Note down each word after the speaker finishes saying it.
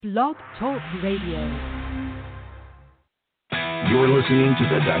Blog Talk Radio. You're listening to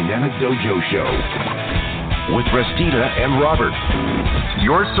the Dynamic Dojo Show with Restita and Robert,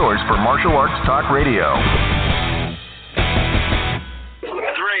 your source for martial arts talk radio. 3, 2,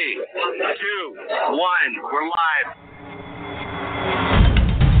 1, we're live.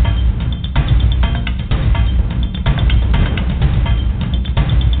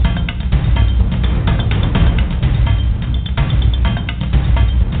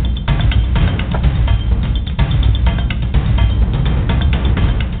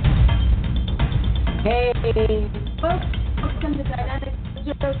 Hey, folks, welcome to Dynamic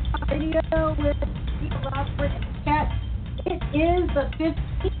Dojo Radio with Steve, Robert, and Kat. It is the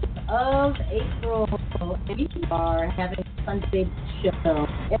 15th of April, and we are having a Sunday show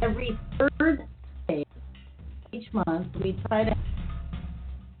every third day each month. We try to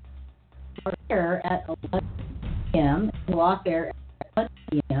have air at 11 p.m. and go off air at 1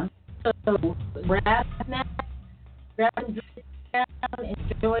 p.m. So grab snacks, grab and drink down,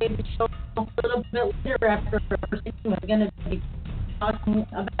 enjoy the show a little bit later after our first thing. We're going to be talking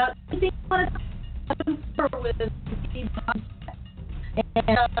about anything you want to talk about with Steve.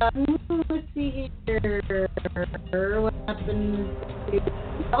 And let's see here. What happened to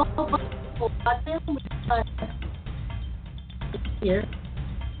here?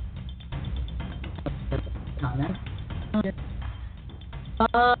 Comment. Oh,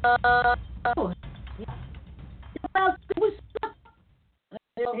 yeah. Well, it was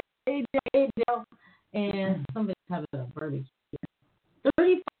and somebody's having a barbecue.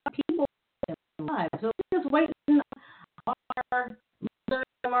 35 people live. So we're just waiting. Our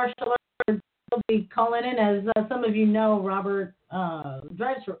martial arts will be calling in. As some of you know, Robert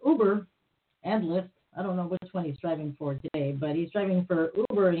drives for Uber and Lyft. I don't know which one he's driving for today, but he's driving for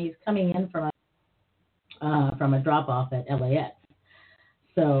Uber and he's coming in from a drop off at LAX.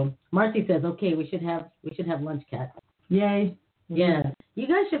 So Marcy says, "Okay, we should have lunch, Kat." Yay! Yeah, you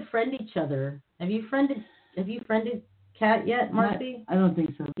guys should friend each other. Have you friended Kat yet, Marcy? I don't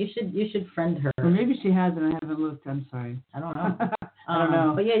think so. You should friend her. Or maybe she has and I haven't looked. I'm sorry. I don't know. I don't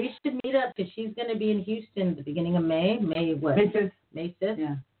know. But yeah, you should meet up because she's going to be in Houston at the beginning of May. May what? May 5th. May 5th?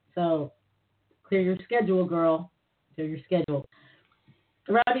 Yeah. So clear your schedule, girl. Clear your schedule.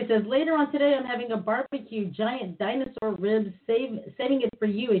 Robbie says, later on today I'm having a barbecue, giant dinosaur ribs, saving it for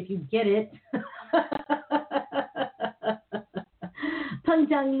you if you get it. Tung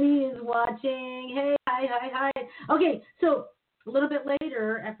Tung Lee is watching. Hey, hi. Okay, so a little bit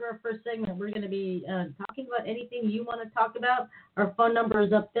later, after our first segment, we're going to be talking about anything you want to talk about. Our phone number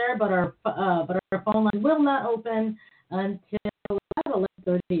is up there, but our phone line will not open until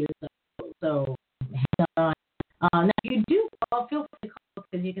 11:30 or so. So hang on. Now, if you do call, feel free to call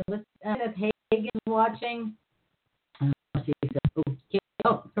because you can listen. If Hagen's watching,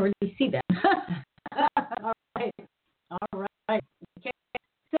 oh, already see that. All right. Okay.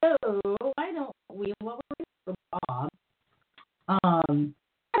 So why don't we? Well, we're for Bob.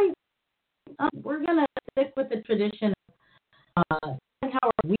 We're gonna stick with the tradition of how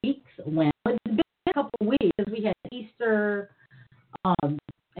our weeks went. It's been a couple of weeks because we had Easter,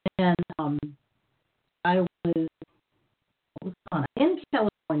 and I was in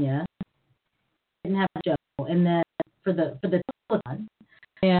California. Didn't have a show, and then for the telethon,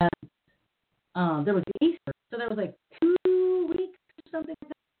 and there was Easter, so there was like 2 weeks or something like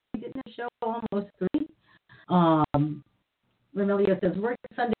that. We didn't have a show, almost 3. Remelia says, work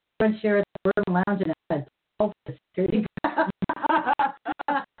Sunday brunch here at the Bourbon Lounge and I had 12 for security. I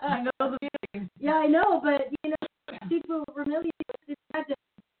know the feeling. Yeah, I know, but you know, people, Remelia, just imagine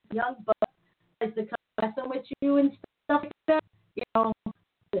young bucks to come messing with you and stuff like that. You know,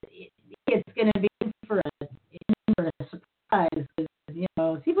 it's going to be in for a surprise because, you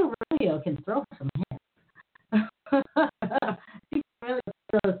know, people really can throw some hands. People really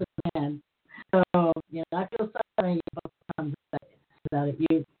throw some hands. So, you know, I feel sorry both times about it.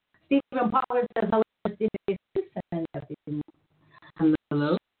 You, Stephen Pollard says hello to Stephen.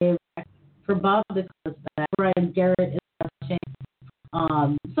 Hello. For Bob the close back, Brian Garrett is watching.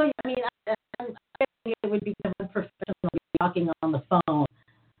 So yeah, I mean, I think it would be kind of unprofessional to be talking on the phone,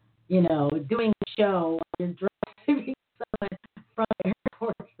 you know, doing a show while you're driving someone from the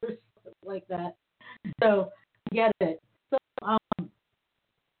airport or something like that. So I get it. So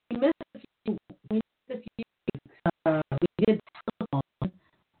we missed a few weeks. We did telephone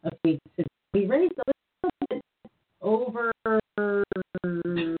a few weeks ago. We raised a little bit over $3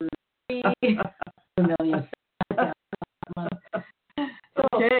 million.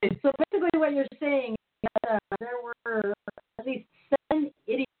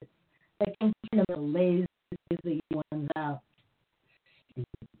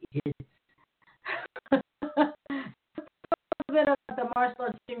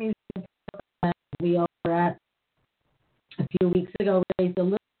 few weeks ago raised a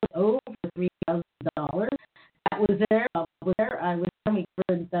little over $3,000. That was there. I was we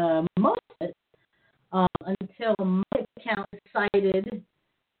covered most of it until my account decided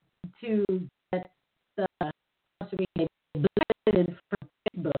to get the deleted from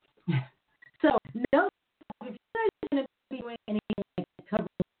Facebook. So no, if you guys are going to be doing anything like covering,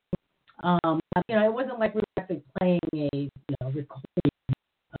 it wasn't like we were actually playing a recording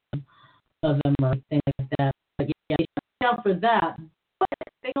of them or anything like that. But yeah, they shut you down for that. But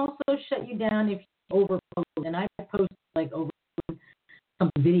they also shut you down if you overpost. And I posted over some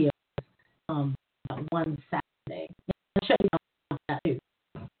videos one Saturday. They'll shut you down for that too.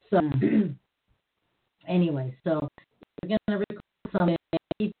 So anyway, so we're gonna record something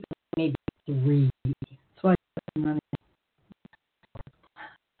maybe 3. That's why I'm running.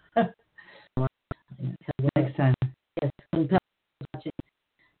 Next time. Yes, watching.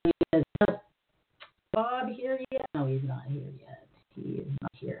 Bob here yet? No, he's not here yet. He is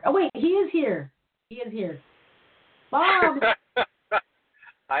not here. Oh wait, he is here. He is here. Bob.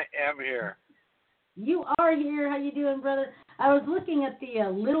 I am here. You are here. How you doing, brother? I was looking at the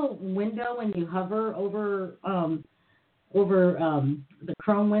little window when you hover over the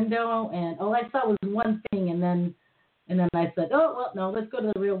Chrome window, and all I saw was one thing, and then I said, oh well, no, let's go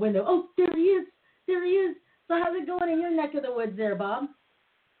to the real window. Oh, there he is. There he is. So how's it going in your neck of the woods, there, Bob?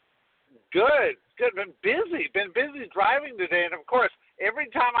 Good. Been busy driving today, and of course, every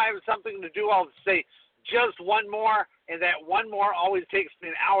time I have something to do, I'll say just one more, and that one more always takes me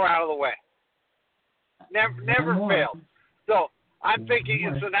an hour out of the way. Never fails. So I'm thinking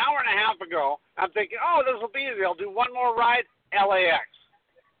it's an hour and a half ago. I'm thinking, oh, this will be easy. I'll do one more ride, LAX.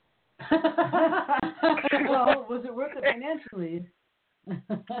 Well, was it worth it financially?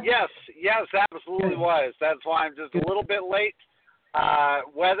 Yes, absolutely was. That's why I'm just a little bit late.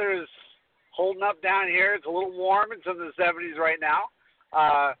 Weather is holding up down here. It's a little warm. It's in the 70s right now.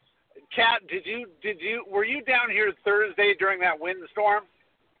 Kat, were you down here Thursday during that windstorm?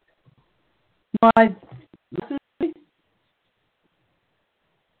 Oh,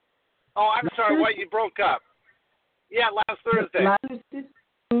 I'm sorry. What, you broke up? Yeah, last Thursday. I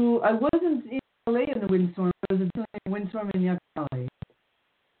wasn't in LA in the windstorm. I was in the windstorm in Yucca Valley.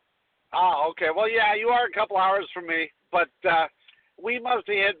 Oh, okay. Well, yeah, you are a couple hours from me, but we must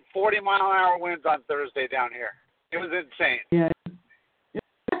have hit 40-mile-an-hour winds on Thursday down here. It was insane. Yeah.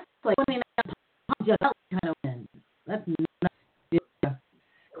 That's like 29 kind of wind. That's nuts.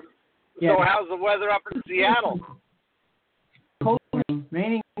 So how's the weather up in Seattle? Cold,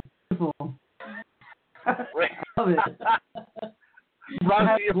 raining, beautiful. Love it.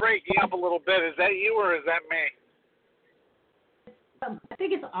 Rusty, you're breaking up a little bit. Is that you or is that me? I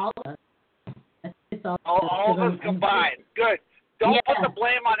think it's all of us. All of us combined. Good. Don't put the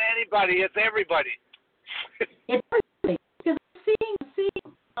blame on anybody. It's everybody. It's everybody. Because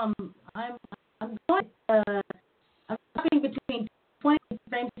I'm going. I'm talking between 20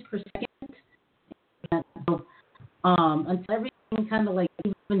 frames per second. Until everything kind of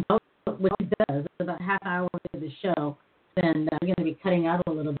even though what it does, about half hour into the show, then I'm going to be cutting out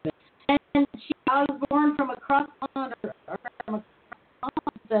a little bit. And I was born from across pond, or from across pond,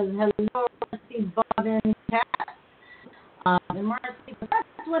 says, hello, Marcy, Bob, and Kat. And Marcy,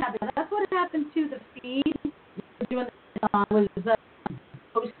 that's what happened. That's what happened to the feed. Doing was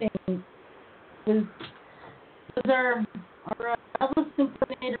posting. Was our Elvis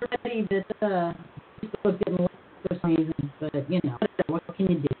impersonator ready that was getting lost for some reason, but what can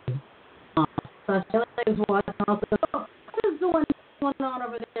you do? So I was watching, and I said, oh, what is going on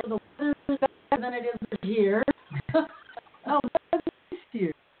over there? The weather is better than it is here. Oh, that's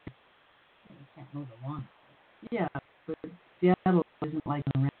here. You can't move it along. Yeah, but Seattle isn't like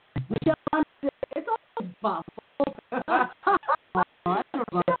around. It's always Bob.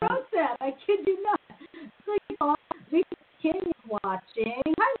 I kid you not. So we continue watching.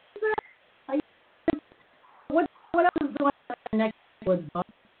 Hi, sir. What else is going on next with Bob?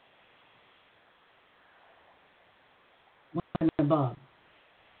 Bob.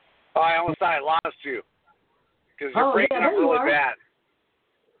 Oh, I almost thought I lost you because you're breaking up really bad.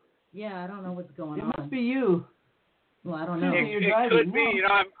 Yeah, I don't know what's going on. It must be you. Well, I don't know. It could be.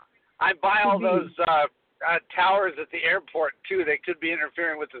 I'm by all those towers at the airport too. They could be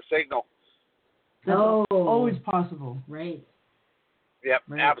interfering with the signal. That's always possible. Right. Yep,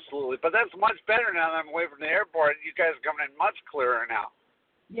 right. Absolutely. But that's much better now that I'm away from the airport. You guys are coming in much clearer now.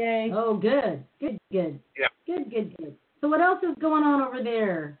 Yay. Oh, good. Good. Yep. Good. So what else is going on over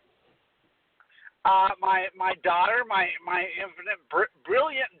there? My daughter, my infinite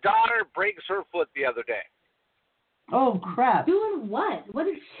brilliant daughter, breaks her foot the other day. Oh crap! Doing what? What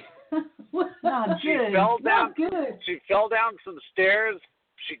is she? Not She good. fell down. Not good. She fell down some stairs.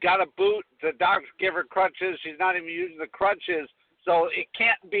 She got a boot. The doctor gave her crutches. She's not even using the crutches, so it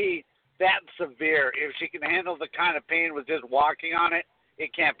can't be that severe. If she can handle the kind of pain with just walking on it,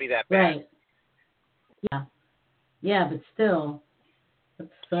 it can't be that bad. Right. Yeah. Yeah, but still, it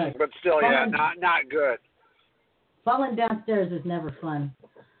sucks. But still, yeah, not good. Falling downstairs is never fun.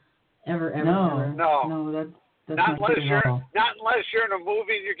 Ever. No, that's Not not good at all. not unless you're in a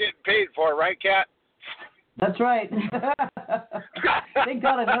movie and you're getting paid for it, right, Kat? That's right. Thank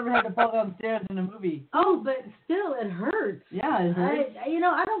God I never had to fall downstairs in a movie. Oh, but still, it hurts. Yeah, it hurts.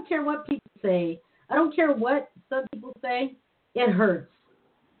 I don't care what people say. I don't care what some people say. It hurts.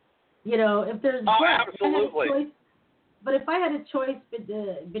 If there's absolutely. But if I had a choice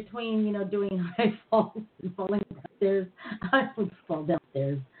between doing high falls and falling downstairs, I would fall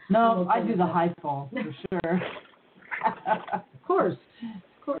downstairs. No, I do the high fall for sure. Of course.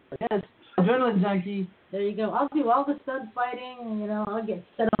 Yes, adrenaline junkie. There you go. I'll do all the stud fighting. I'll get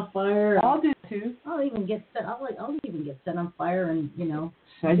set on fire. I'll do it too. I'll even get set on fire and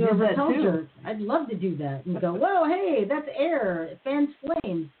I do do a that repel too. jerk. I'd love to do that and go, whoa, hey, that's air. It fans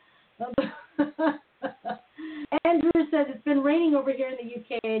flames. Andrew says it's been raining over here in the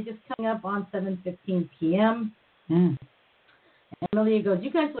UK, just coming up on 7:15 p.m. Mm. And Amelia goes,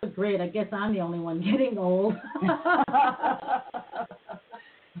 you guys look great. I guess I'm the only one getting old.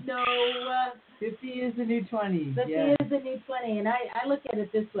 No. 50 is the new 20. 50 is the new 20. And I look at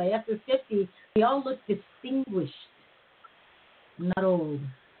it this way. After 50, we all look distinguished, not old.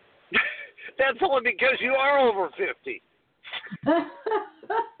 That's only because you are over 50.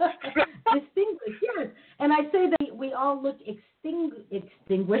 Distinguished, yes. And I say that we all look extinguished.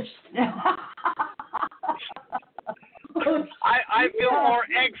 I feel more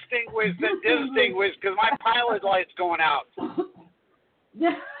extinguished than distinguished because my pilot light's going out.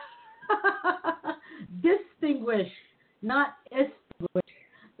 Distinguished, not extinguished.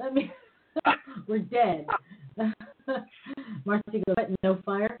 We're dead. Marcy goes, no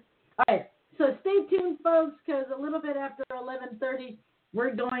fire. All right, so stay tuned, folks, because a little bit after 11:30,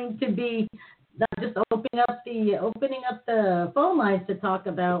 we're going to be just opening up the phone lines to talk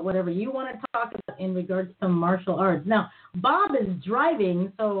about whatever you want to talk about in regards to martial arts. Now, Bob is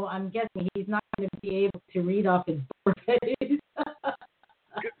driving, so I'm guessing he's not going to be able to read off his birthdays.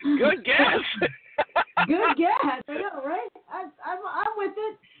 Good guess. Good guess. I know, right? I'm with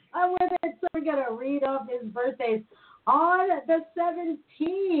it. So we're going to read off his birthdays on the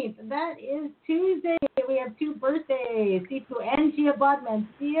 17th. That is Tuesday. We have two birthdays. Sifu and Gia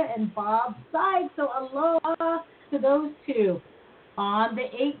Bodmancia and Bob Side. So aloha to those two. On the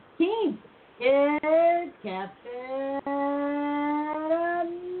 18th is Captain America.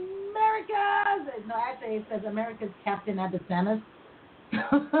 No, actually it says America's Captain Abisanis.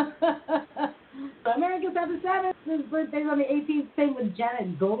 So America's Abisanis, his birthday's on the 18th. Same with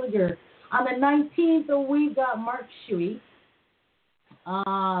Janet Goliger. On the 19th, we've got Mark Shuey.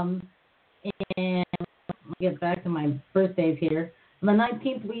 And I'll get back to my birthdays here. On the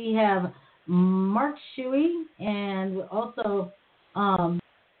 19th, we have Mark Shuey and also, how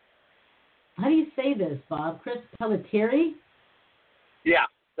do you say this, Bob? Chris Pelletieri? Yeah,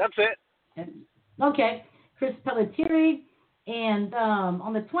 that's it. Okay, Chris Pelletieri. And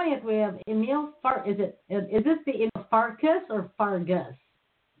on the 20th, we have Emil Is this the Emil Farkas or Fargus?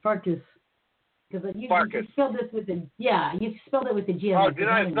 Farkas. Because you spelled this with the you spelled it with the G. Oh, did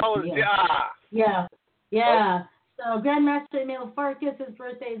I spell it? Yeah. So Grandmaster Emil Farkas, his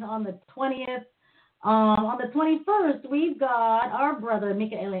birthday is on the 20th. On the 21st, we've got our brother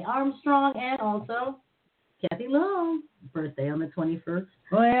Michael Armstrong and also Kathy Long, birthday on the 21st.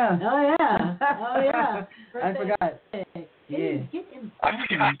 Oh yeah. Birthday. I forgot. Yeah. Get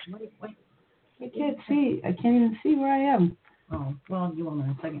inside. Wait. I can't see. I can't even see where I am. Oh, well, you will in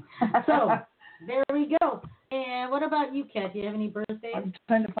a second. So, there we go. And what about you, Kat? Do you have any birthdays? I'm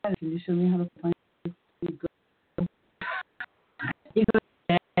trying to find it. Can you show me how to find it? You go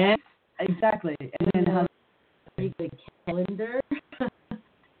ahead. Exactly. And then how you go calendar.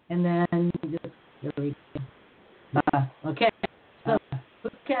 And then you just, there we go. Okay. So,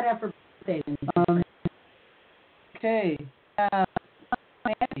 what's Kat have for birthday? Okay.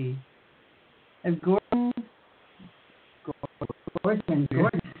 Miami. Gordon.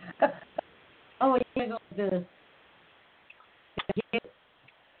 Oh, you go to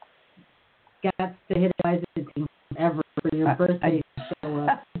got to hit anything ever for your birthday show up.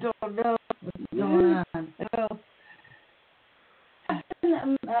 I don't know what's going on.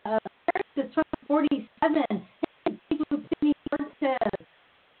 It's 47. Sidney Cortez.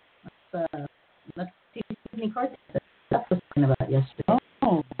 Let's see Sidney Cortez. That's what I was talking about yesterday.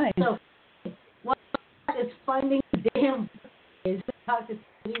 Oh, nice. So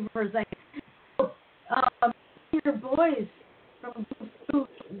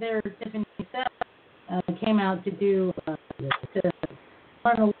their Tiffany Seth came out to do to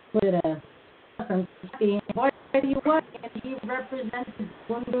learn a little bit of stuff from Kathy. And boy, I tell you what, and he represented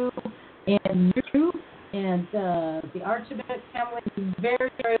Bundu and Drew and the Archibald family very,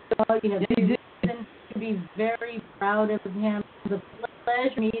 very well. You have reason to be very proud of him. It was a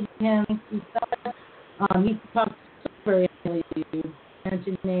pleasure meeting him. He talked so very highly of you.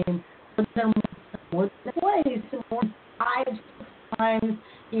 Mentioned your name more than twice, more than 5 times.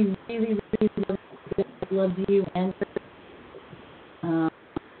 He really, really loves you and the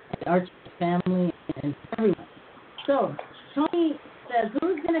Archie family and everyone. So, Tony says,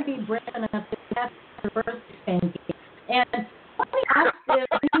 who's going to be brave enough to have her birthday thank you? And Tony asked if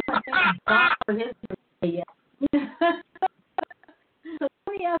anyone thinks Bob for his birthday yet. So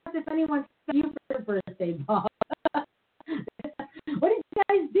Tony asked if anyone thanked you for your birthday, Bob. What did you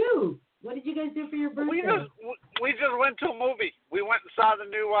guys do? What did you guys do for your birthday? We just went to a movie. We went and saw the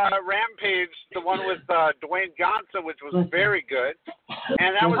new Rampage, the one with Dwayne Johnson, which was very good.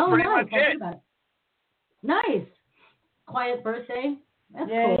 And that was pretty much it. Nice. Quiet birthday. That's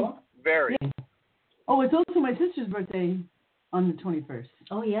cool. Very. Oh, it's also my sister's birthday on the 21st.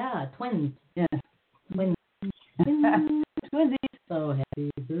 Oh, yeah. Twins. Yes. Twins. Twinsies. So happy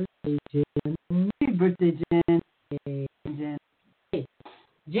birthday, Jen. Happy birthday, Jen. Hey. Jen. Hey.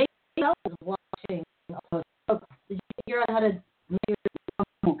 Jake was watching. Did you figure out how to make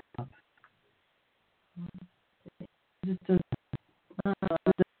your cup?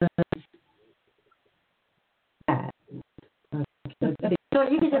 So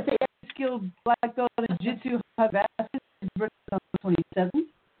you can just say skill black belt in jiu-jitsu basket. His birthday on the 27th.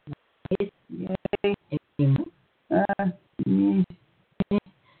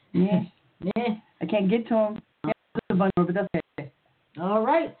 Yay. I can't get to him. But that's okay. All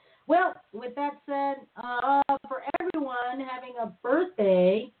right. Well, with that said, for everyone having a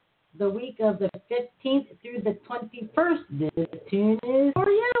birthday the week of the 15th through the 21st, this tune is for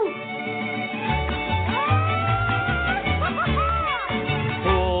you.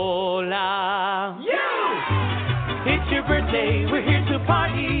 Hola. You! It's your birthday. We're here to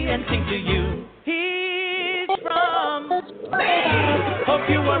party and sing to you. He's from Spain. Hope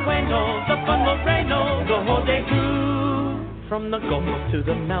you are bueno. The fun will reign the whole day through. From the Gulf to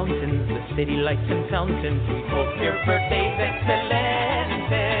the mountains, the city lights and fountains, we hope your birthday's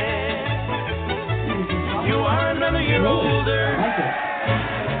excelente. You are another year older,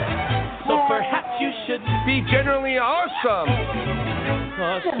 so perhaps you should be generally awesome.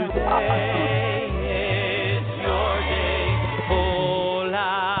 'Cause today is your day.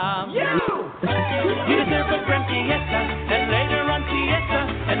 Hola. You deserve a grand fiesta, and later on fiesta,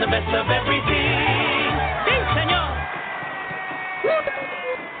 and the best of everything. Sí, señor.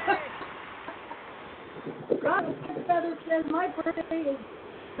 Robert Feather says my birthday is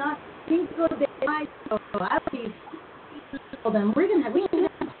not Cinco de Mayo, so I'll be then we need to have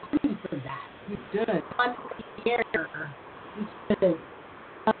a party for that. You should. On the air. You should.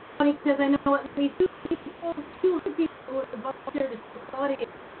 Funny because I know at least 200 people would volunteer to study.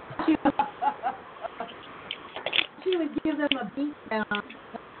 She would give them a beat down.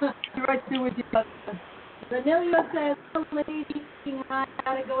 You're right there with you. Vanilla says, some lady thinking I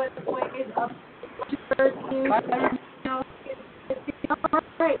gotta go at the ways up to her to all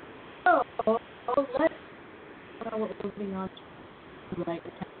right. So let's know what we're moving on to right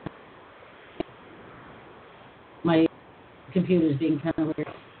now. My computer's being kind of weird.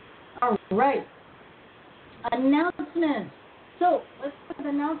 All right. Announcements. So let's look at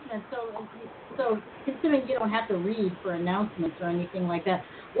announcements. So considering you don't have to read for announcements or anything like that,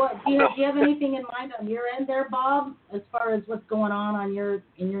 do you have anything in mind on your end there, Bob, as far as what's going on in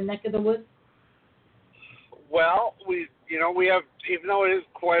your neck of the woods? Well, we have, even though it is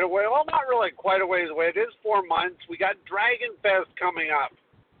quite a way, well, not really quite a ways away. It is 4 months. We got Dragon Fest coming up,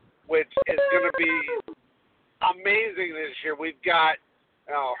 which is going to be amazing this year. We've got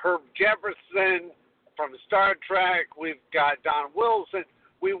Herb Jefferson from Star Trek. We've got Don Wilson.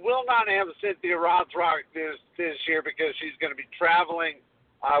 We will not have Cynthia Rothrock this year because she's going to be traveling.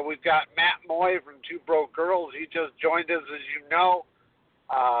 We've got Matt Moy from Two Broke Girls. He just joined us, as you know.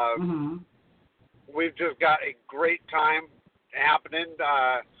 We've just got a great time happening.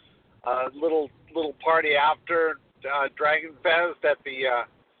 A little party after Dragon Fest at the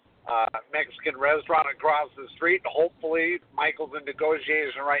Mexican restaurant across the street. Hopefully, Michael's in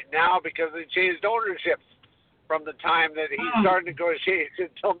negotiation right now because they changed ownerships from the time that he started negotiating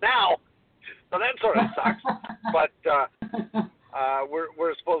until now. So that sort of sucks. But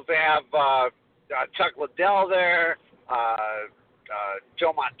we're supposed to have Chuck Liddell there.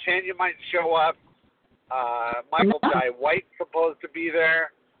 Joe Montana might show up. Michael Jai White's supposed to be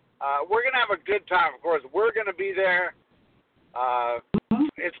there. We're going to have a good time, of course. We're going to be there.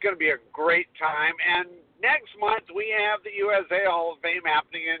 It's going to be a great time. And next month, we have the USA Hall of Fame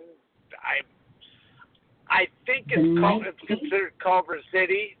happening in, I think it's considered Culver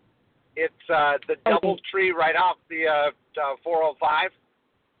City. It's the Doubletree right off the 405.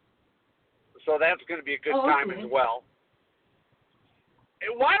 So that's going to be a good time as well.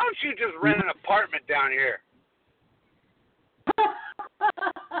 Why don't you just rent an apartment down here?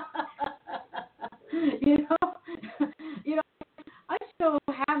 you know, I still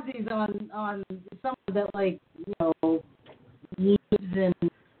have these on someone that lives in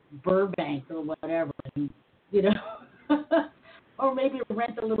Burbank or whatever, and, or maybe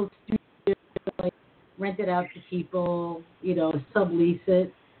rent a little studio, rent it out to people, sublease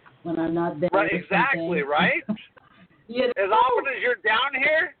it when I'm not there. Right, exactly, right? As often as you're down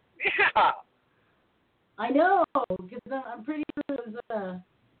here, yeah. I know, because I'm pretty sure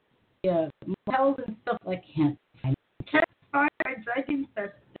there's motels and stuff. I can't find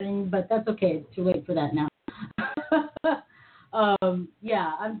testing, but that's okay. It's too late for that now. I'm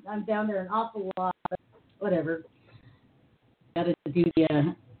down there an awful lot. But whatever. Got to do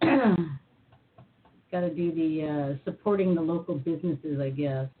the supporting the local businesses, I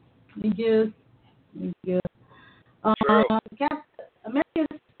guess. We do.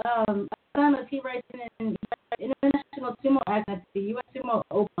 America's he writes in International Sumo Act at the U.S. Sumo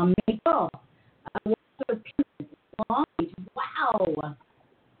Open on May 12th. Long Beach. Wow.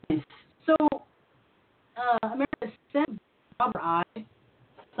 So, America sent Robert I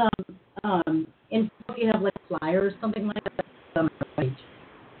some info if you have flyers, something like that, on our page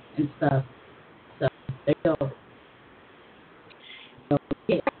and stuff. So, there you go. So,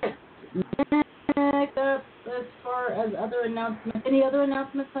 next up, as far as other announcements, any other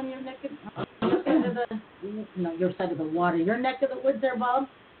announcements on your neck of your side of the water, your neck of the woods there, Bob?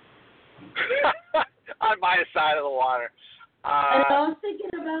 On my side of the water. I was thinking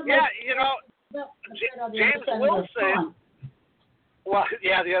about James Wilson. Well,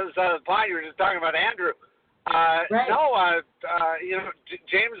 yeah, the other side of the pond. You were just talking about Andrew. Right. No,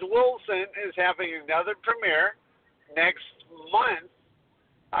 James Wilson is having another premiere next month.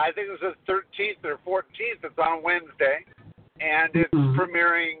 I think it's the 13th or 14th. It's on Wednesday, and it's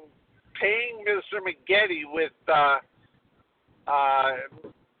premiering Paying Mr. McGetty with R.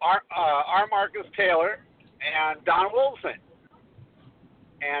 Marcus Taylor and Don Wilson.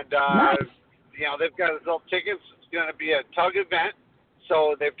 And, they've got to sell tickets. It's going to be a tug event.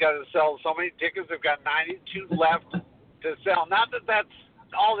 So they've got to sell so many tickets. They've got 92 left to sell. Not that that's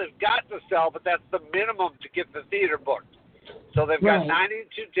all they've got to sell, but that's the minimum to get the theater booked. So they've got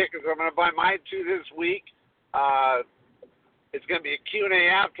 92 tickets. I'm going to buy my 2 this week. It's going to be a Q&A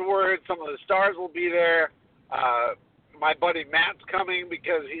afterwards. Some of the stars will be there. My buddy Matt's coming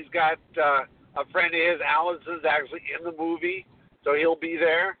because he's got a friend of his, Allison's, actually in the movie. So he'll be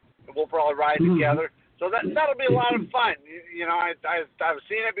there, and we'll probably ride together. So that'll be a lot of fun. I've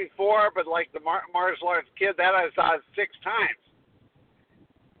seen it before, but like the martial arts kid, that I saw 6 times.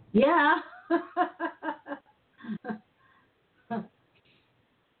 Yeah.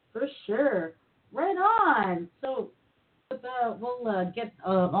 For sure. Right on. So we'll get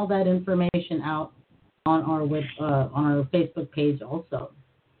all that information out on our on our Facebook page also.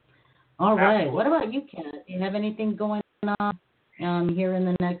 All right. Absolutely. What about you, Kat? Do you have anything going on here in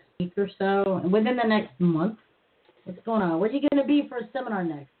the next week or so? Within the next month? What's going on? Where are you going to be for a seminar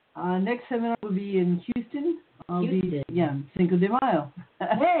next? Next seminar will be in Houston. I'll be Cinco de Mayo.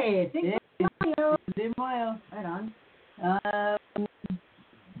 Hey, Cinco de Mayo. Cinco de Mayo. Right on.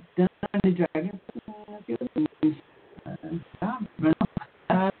 Then the Dragon.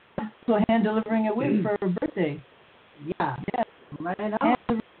 So hand delivering a whip for her birthday. Yeah. Right on. Hand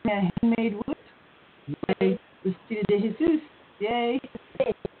delivering a handmade whip. Yay. Vestida de Jesus. Yay.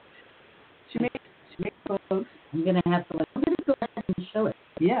 She makes clothes. I'm gonna have to go ahead and show it.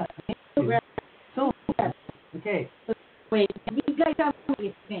 Yeah. So okay. So, wait, you guys have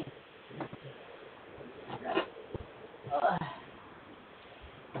to think.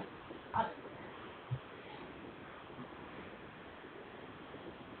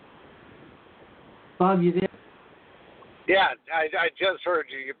 Bob, you there? Yeah, I just heard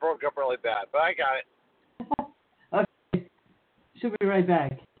you. You broke up really bad, but I got it. Okay. She'll be right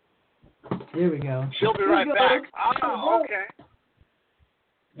back. There we go. She'll be right back. Oh, okay.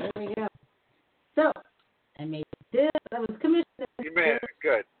 There we go. So, I made this. I was commissioned. You made it.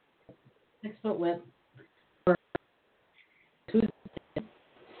 Good. 6-foot whip. For Tuesday.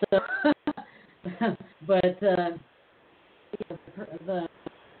 So, but the person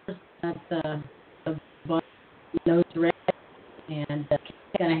that and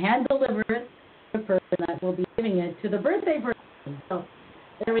going to hand deliver it to the person that will be giving it to the birthday person. So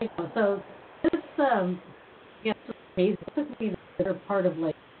there we go. So this yeah, it took me the better part of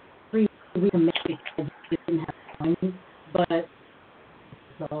like 3 weeks to make it. I just didn't have time, but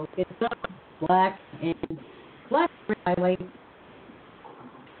so it's black and black highlight.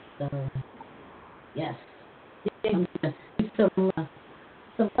 So yes, I'm gonna do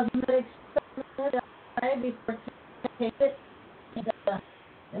some cosmetics before I take it,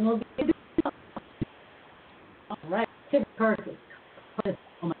 and we'll be good. All right, tip card. Oh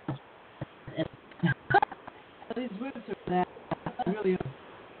my gosh. These words are that really, it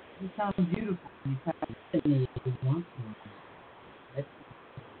sounds beautiful.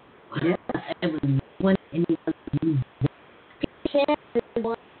 Yeah, everyone, anyone.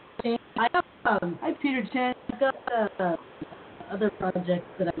 Hi, Peter Chan. I've got other projects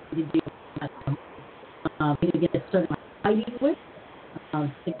that I need to do. To get it started fighting with. To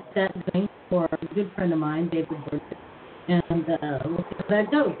get that going for a good friend of mine, David Burke, and we'll see how that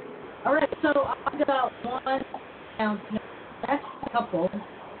goes. All right, so I've got one announcement. That's a couple.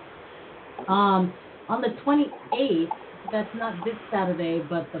 On the 28th, that's not this Saturday,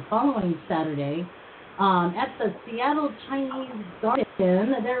 but the following Saturday, at the Seattle Chinese Garden,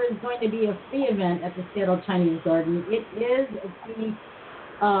 there is going to be a free event at the Seattle Chinese Garden. It is the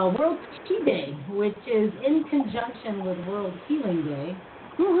World Chi Day, which is in conjunction with World Healing Day.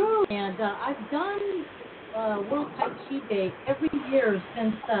 Woo-hoo. And I've done World Tai Chi Day every year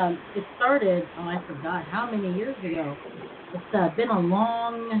since it started. Oh, I forgot how many years ago. It's been a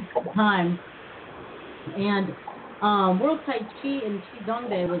long time. And World Tai Chi and Qigong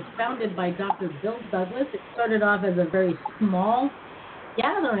Day was founded by Dr. Bill Douglas. It started off as a very small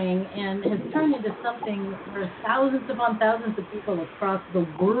gathering and has turned into something where thousands upon thousands of people across the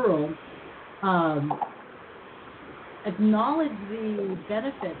world acknowledge the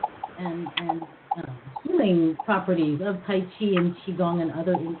benefits and healing properties of Tai Chi and Qigong and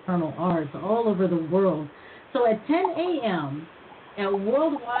other internal arts all over the world. So at 10 a.m. at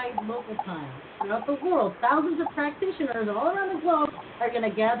worldwide local time throughout the world, thousands of practitioners all around the globe are going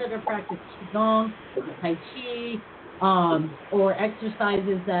to gather to practice Qigong, Tai Chi, or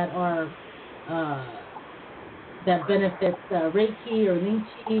exercises that are that benefit Reiki or Ling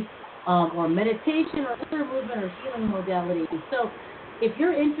Chi, or meditation or other movement or healing modalities. So if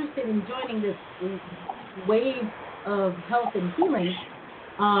you're interested in joining this wave of health and healing,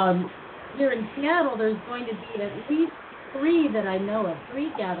 here in Seattle, there's going to be at least 3 that I know of,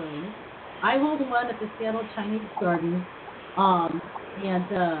 3 gatherings. I hold one at the Seattle Chinese Garden, and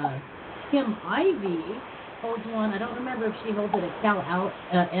Kim Ivy holds one. I don't remember if she holds it at Cal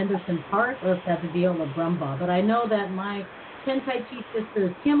Anderson Park or if that's Viola Brumbaugh, but I know that my 10 Tai Chi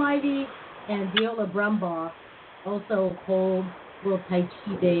sisters, Kim Ivy and Viola Brumbaugh, also hold World Tai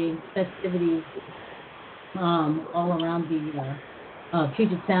Chi Day festivities all around the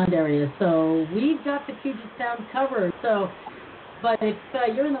Puget Sound area. So we've got the Puget Sound covered. So, but if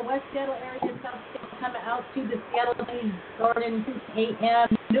you're in the West Seattle area, South Seattle, come out to the Seattle Chinese Garden 6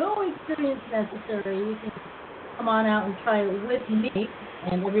 a.m. No experience necessary. You can come on out and try it with me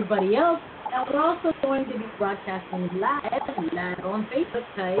and everybody else. And we're also going to be broadcasting live on Facebook,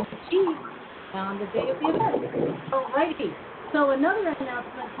 Tai Chi, on the day of the event. Alrighty. So another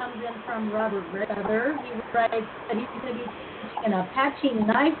announcement comes in from Robert Redder. He writes that he's going to be teaching an Apache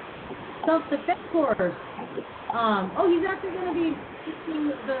knife self-defense course. He's actually going to be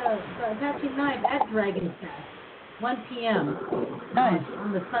teaching the Apache knife at Dragon Fest, 1 p.m. Nice.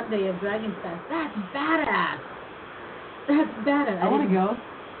 On the Sunday of Dragon Fest. That's badass. That's badass. I want to go.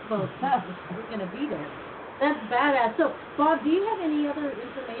 Well, we're going to be there. That's badass. So, Bob, do you have any other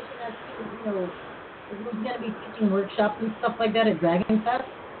information as to, who's going to be teaching workshops and stuff like that at Dragon Fest?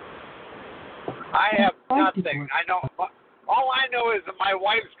 I have nothing. I know. All I know is that my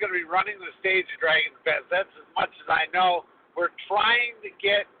wife's going to be running the stage at Dragon Fest. That's as much as I know. We're trying to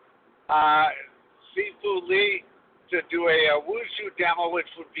get Sifu Lee to do a wushu demo, which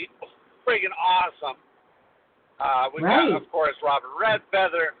would be friggin' awesome. We've got, of course, Robert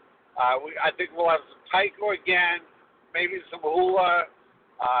Redfeather. I think we'll have some taiko again, maybe some hula,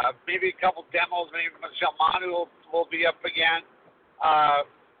 maybe a couple demos. Maybe Michelle Manu will be up again. I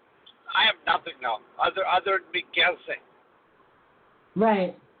have nothing, though, other than me guessing.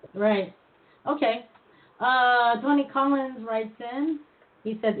 Right. Okay. Tony Collins writes in.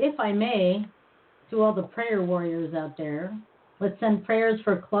 He says, if I may, to all the prayer warriors out there, let's send prayers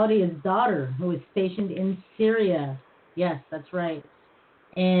for Claudia's daughter, who is stationed in Syria. Yes, that's right.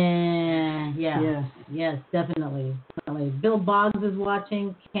 And yes, definitely. Bill Boggs is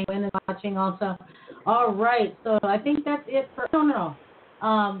watching. Ken Wynn is watching also. All right, so I think that's it for. No.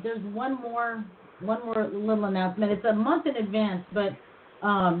 There's one more little announcement. It's a month in advance, but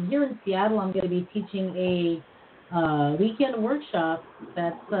here in Seattle, I'm going to be teaching a weekend workshop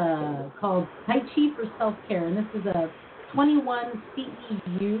that's called Tai Chi for Self-Care, and this is a 21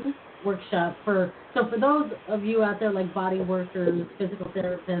 CEU workshop for those of you out there like body workers, physical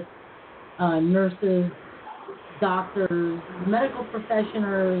therapists, nurses, doctors, medical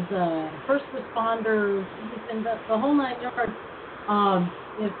professionals, first responders, and the whole nine yards.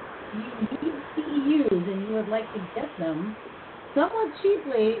 If you need CEUs and you would like to get them somewhat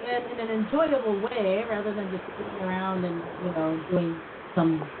cheaply and in an enjoyable way, rather than just sitting around and doing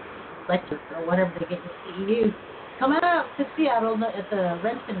some lecture or whatever to get your CEUs, come out to Seattle at the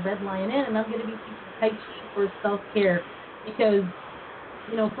Renton Red Lion Inn, and I'm going to be teaching Tai Chi for self-care because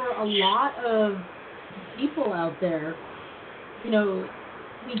for a lot of people out there,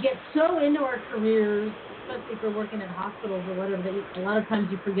 we get so into our careers, especially if you're working in hospitals or whatever, that a lot of times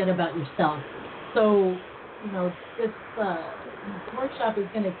you forget about yourself. So, this workshop is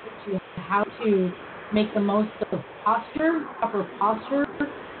going to teach you how to make the most of proper posture,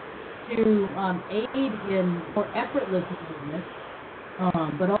 to aid in more effortless movement,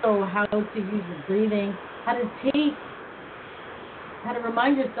 but also how to use the breathing, how to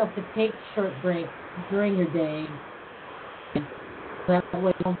remind yourself to take short breaks during your day. That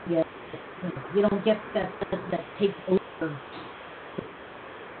way you don't get that takes over.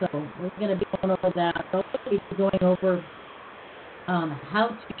 So we're going to be going over that. We're going to be going over how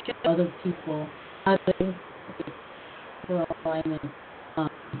to show other people how to for alignment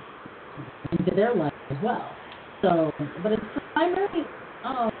into their life as well. So, but it's primarily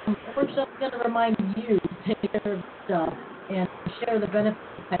a workshop going to remind you to take care of yourself and share the benefits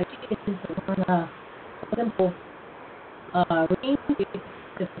of Tai Chi to learn a simple routine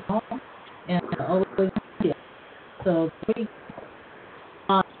to home and always yeah. So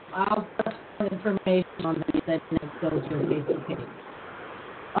I'll put some information on that next go to your Facebook page.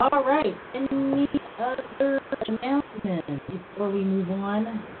 All right. Any other announcements before we move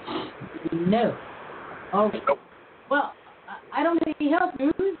on? No. All right. Well, I don't have any health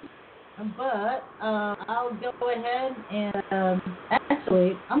news, but I'll go ahead and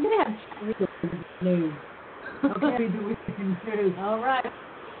actually, I'm going to have three news. Okay, do we can news. All right.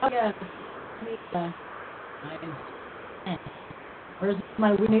 Yeah. Where's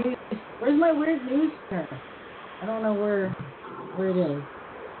my weird news? Where's my weird news, sir? I don't know where it is.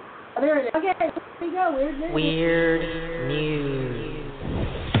 Oh, there it is. Okay, here we go. Weird news. Weird news.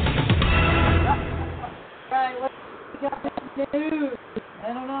 Right, what we got news? I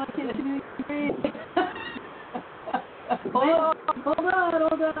don't know. I can't do it. Hold on. Wait.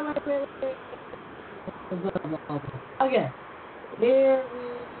 Okay, here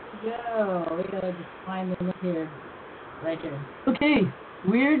we go. We gotta just find them here. Right here. Okay,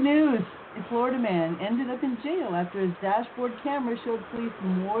 weird news. A Florida man ended up in jail after his dashboard camera showed police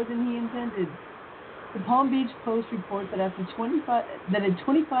more than he intended. The Palm Beach Post reports that a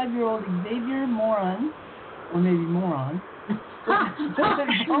 25-year-old Xavier Moran, or maybe Moron,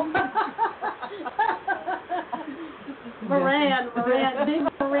 Moran, big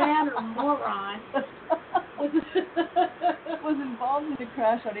Moran or Moron, was involved in the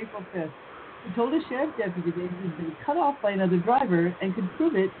crash on April 5th. He told a sheriff deputy that he had been cut off by another driver and could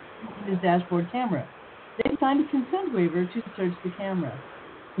prove it using his dashboard camera. They signed a consent waiver to search the camera.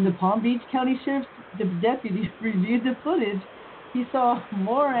 When the Palm Beach County Sheriff's deputy reviewed the footage, he saw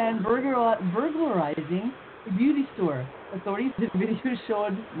Moran burglarizing a beauty store. Authorities said the video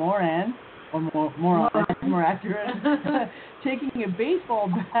showed Moran, or Moron, more accurate, taking a baseball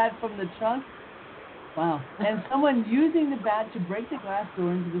bat from the trunk. Wow. And someone using the bat to break the glass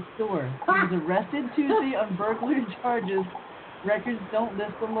door into the store. He was arrested Tuesday on burglary charges. Records don't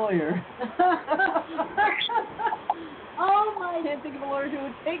list a lawyer. Oh my! I can't think of a lawyer who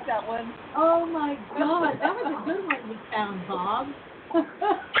would take that one. Oh my God, that was a good one you found, Bob.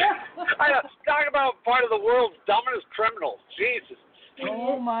 Talk about part of the world's dumbest criminals. Jesus.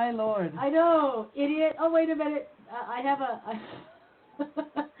 Oh my Lord. I know, idiot. Oh wait a minute.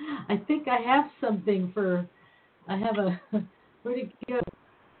 I think I have something for. I have a. Where'd it go?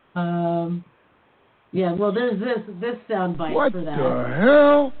 Yeah. Well, there's this sound bite for that. What the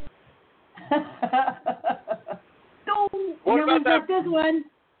hell? What and then we've got about this one.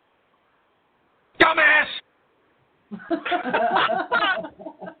 Dumbass!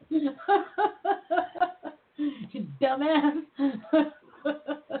 You dumbass.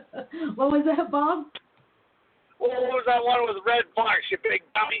 What was that, Bob? What was that one with Red Fox, you big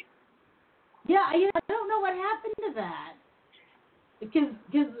dummy? Yeah, I don't know what happened to that. because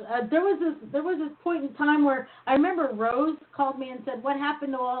there was this point in time where I remember Rose called me and said, "What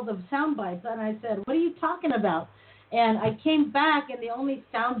happened to all the sound bites?" And I said, "What are you talking about?" And I came back, and the only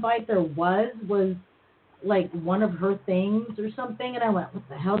sound bite there was like one of her things or something, and I went, "What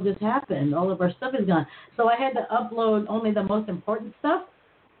the hell just happened? All of our stuff is gone." So I had to upload only the most important stuff.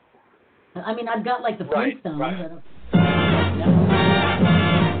 I mean, I've got like the Flintstones. Right.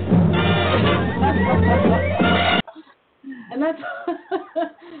 And that's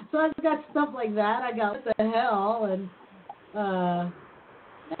so I've got stuff like that. I got What the Hell and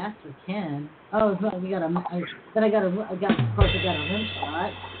Master Ken. Oh, so we got of course I got a rim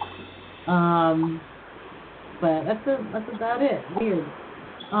shot. But that's about it. Weird.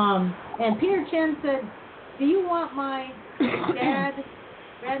 And Peter Chen said, "Do you want my dad,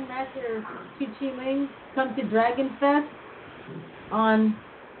 Grandmaster Chi Chi Ling, come to Dragon Fest on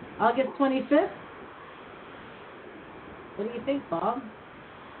August 25th?" What do you think, Bob?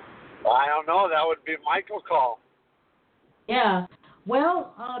 I don't know. That would be Michael call. Yeah.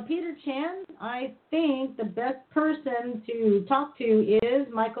 Well, Peter Chan, I think the best person to talk to is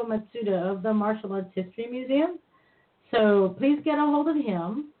Michael Matsuda of the Martial Arts History Museum. So please get a hold of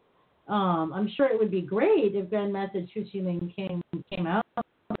him. I'm sure it would be great if Grandmaster Chu Chi Ling came out.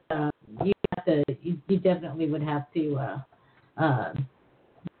 You definitely would have to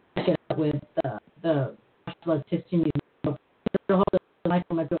check it out with the Martial Arts History Museum. Get a hold of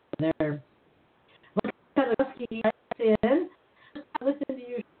Michael Matsuda there. Listen to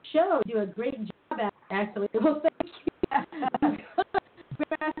your show. You do a great job at it, actually. Well, thank you.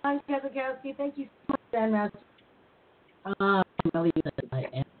 Grandmaster Kazakowski, thank you so much, Grandmaster. Really,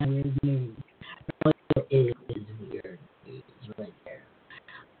 I am weird news. It is weird news right there.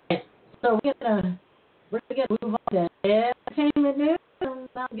 Okay, so we're gonna move on to entertainment news.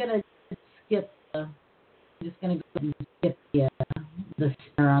 I'm gonna skip the center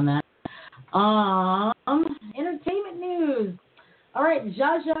on that. Entertainment news. All right,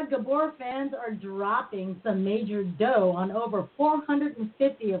 Zsa Zsa Gabor fans are dropping some major dough on over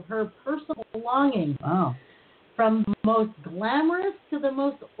 450 of her personal belongings. Wow. From the most glamorous to the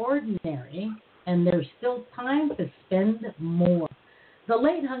most ordinary, and there's still time to spend more. The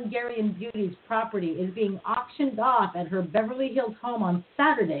late Hungarian beauty's property is being auctioned off at her Beverly Hills home on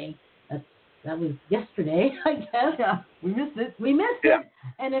Saturday. That was yesterday, I guess. Yeah, we missed it.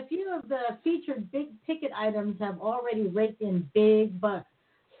 And a few of the featured big-ticket items have already raked in big bucks.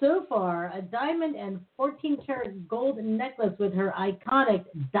 So far, a diamond and 14-karat gold necklace with her iconic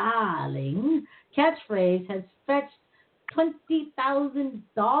 "darling" catchphrase has fetched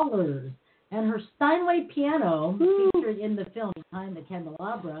 $20,000. And her Steinway piano, featured in the film Behind the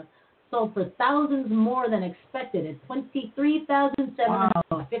Candelabra, sold for thousands more than expected at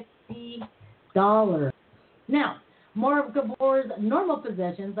 $23,750. Now, more of Gabor's normal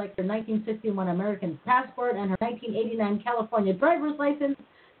possessions, like her 1961 American passport and her 1989 California driver's license,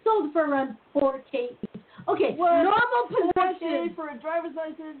 sold for around $4,000 each. Okay, what? Normal possessions for a driver's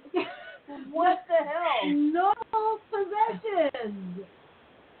license? What the hell? Normal possessions.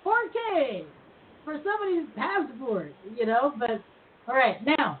 $4,000 for somebody's passport, but all right,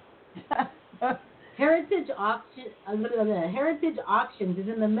 now Heritage Auctions is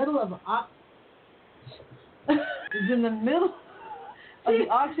in the middle of Is in the middle of the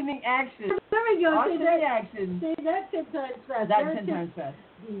auctioning action. There we go. Auctioning action. Say that 10 times fast. That's 10 times fast.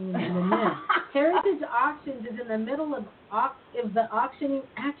 Heritage Auctions is in the middle of the auctioning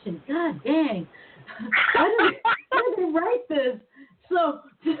action. God dang. How did they write this? So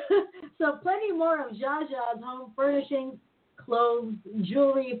plenty more of Zsa Zsa's home furnishings, clothes,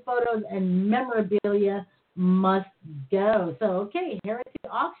 jewelry, photos, and memorabilia must go. So, okay, Heritage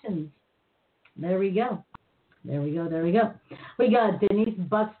Auctions. There we go. We got Denise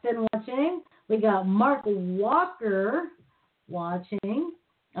Buxton watching. We got Mark Walker watching.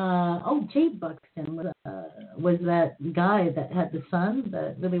 Jay Buxton was that guy that had the son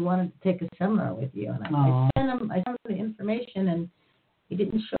that really wanted to take a seminar with you. And I sent him the information, and he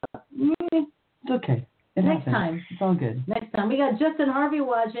didn't show up. It's okay. Next time. It's all good. Next time. We got Justin Harvey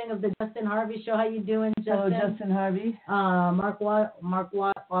watching of the Justin Harvey Show. How you doing, Justin? Hello, Justin Harvey. Mark Watt. I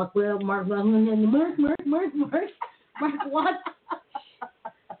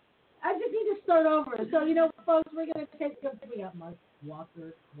just need to start over. So, folks, we're going to we got Mark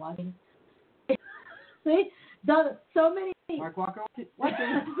Walker watching. See? So many. Mark Walker. See?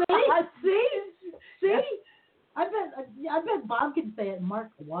 I bet Bob can say it.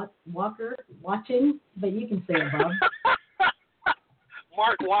 Mark Walker watching, but you can say it, Bob.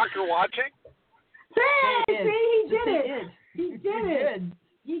 Mark Walker watching? See, he did it.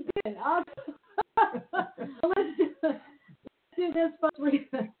 He did. Let's do do this, folks. We're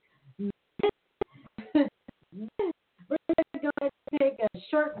going to go ahead and take a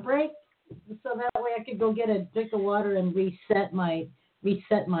short break so that way I could go get a drink of water and reset my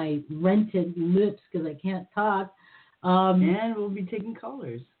rented lips because I can't talk. And we'll be taking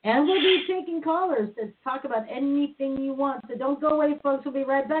callers. To talk about anything you want. So don't go away, folks. We'll be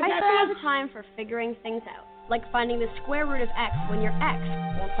right back. I still have time for figuring things out, like finding the square root of X when your ex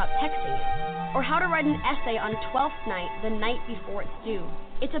won't stop texting you, or how to write an essay on 12th night, the night before it's due.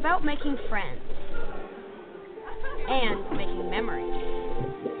 It's about making friends and making memories.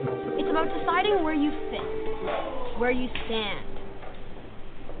 It's about deciding where you fit, where you stand,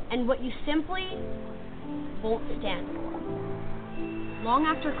 and what you simply won't stand for. Long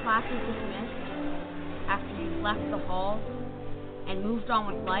after class is dismissed, after you've left the hall and moved on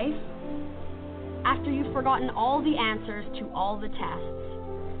with life, after you've forgotten all the answers to all the tests,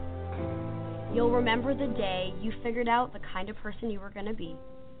 you'll remember the day you figured out the kind of person you were going to be.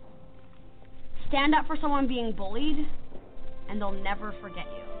 Stand up for someone being bullied, and they'll never forget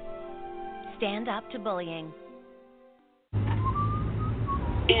you. Stand up to bullying.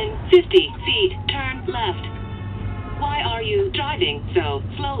 In 50 feet, turn left. Why are you driving so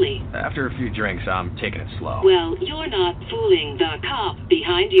slowly? After a few drinks, I'm taking it slow. Well, you're not fooling the cop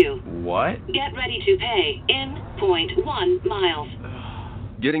behind you. What? Get ready to pay in 0.1 miles.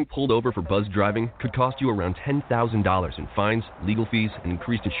 Getting pulled over for buzz driving could cost you around $10,000 in fines, legal fees, and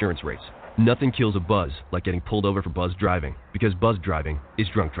increased insurance rates. Nothing kills a buzz like getting pulled over for buzz driving, because buzz driving is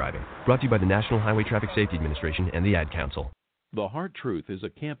drunk driving. Brought to you by the National Highway Traffic Safety Administration and the Ad Council. The Heart Truth is a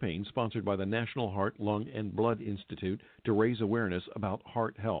campaign sponsored by the National Heart, Lung, and Blood Institute to raise awareness about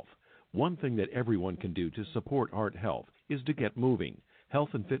heart health. One thing that everyone can do to support heart health is to get moving.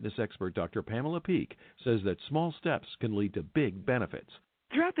 Health and fitness expert Dr. Pamela Peake says that small steps can lead to big benefits.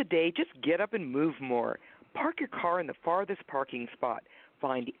 Throughout the day, just get up and move more. Park your car in the farthest parking spot.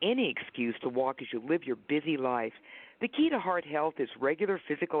 Find any excuse to walk as you live your busy life. The key to heart health is regular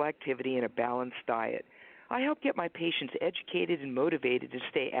physical activity and a balanced diet. I help get my patients educated and motivated to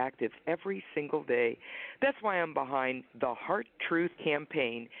stay active every single day. That's why I'm behind the Heart Truth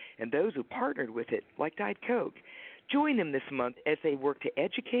campaign and those who partnered with it, like Diet Coke. Join them this month as they work to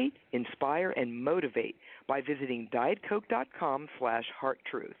educate, inspire, and motivate by visiting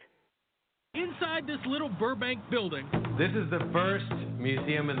dietcoke.com/hearttruth. Inside this little Burbank building. This is the first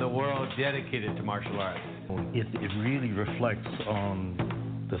museum in the world dedicated to martial arts. It really reflects on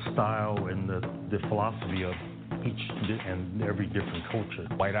the style and the philosophy of each and every different culture.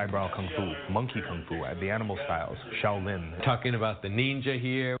 White eyebrow kung fu, monkey kung fu, the animal styles, Shaolin. Talking about the ninja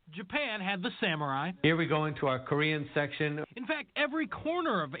here. Japan had the samurai. Here we go into our Korean section. In fact, every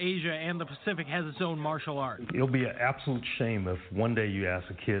corner of Asia and the Pacific has its own martial art. It'll be an absolute shame if one day you ask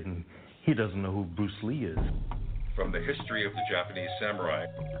a kid and he doesn't know who Bruce Lee is. From the history of the Japanese samurai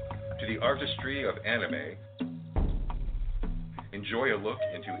to the artistry of anime, enjoy a look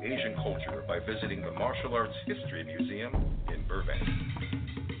into Asian culture by visiting the Martial Arts History Museum in Burbank.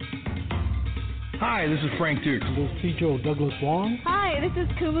 Hi, this is Frank Dukes. This is Tijo Douglas Wong. Hi, this is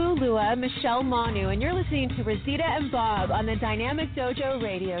Kumu Lua, Michelle Manu, and you're listening to Rosita and Bob on the Dynamic Dojo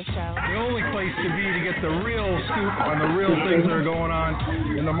Radio Show. The only place to be to get the real scoop on the real things that are going on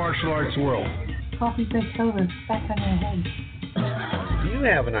in the martial arts world. Coffee breaks over, back on your head. Do you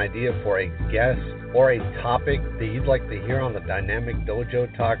have an idea for a guest or a topic that you'd like to hear on the Dynamic Dojo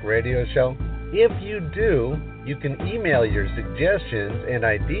Talk Radio Show? If you do, you can email your suggestions and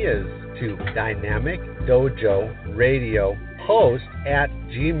ideas to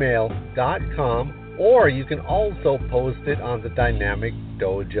dynamicdojoradiohost@gmail.com, or you can also post it on the Dynamic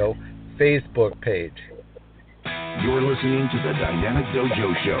Dojo Facebook page. You're listening to the Dynamic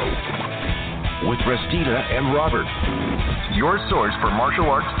Dojo Show with Restita and Robert, your source for martial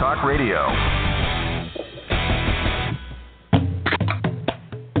arts talk radio.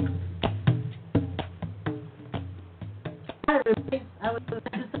 I was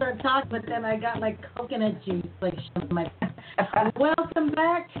about to start talking, but then I got my coconut juice shoved in my. Welcome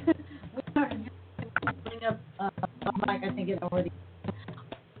back. We are putting up mic. I think it already.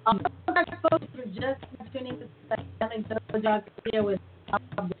 Folks, you're just tuning to the Dynamic Dojo Radio with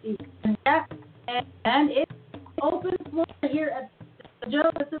and it's open floor here at the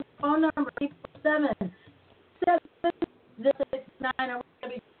Dojo. This is phone number 847-769. I'm going to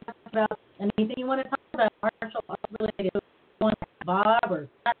be talking about anything you want to talk about, martial arts related. Bob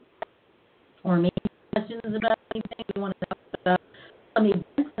or maybe questions about anything you want to talk about, some events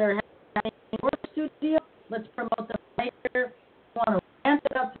that are happening in your studio. Let's promote them right here. You want to rant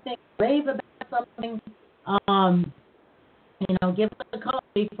about something, rave about something, give us a call,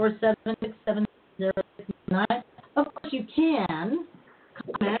 347-670-669. Of course, you can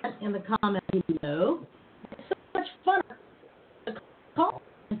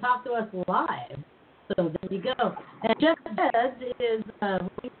and talk to us live. So there you go. And Jeff Ed is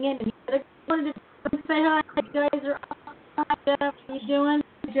ringing in, and he wanted to say hi. You guys are up. Hi, Jeff. How you doing?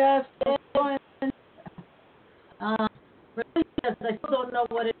 Jeff, really, I still don't know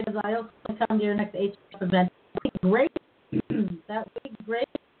what it is. I also come to your next HF event. That would be great. That would be great.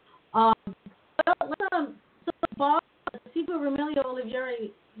 Well, so Bob, Sifu Remilio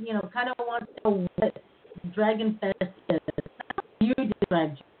Olivieri, kind of wants to know what Dragon Fest is. You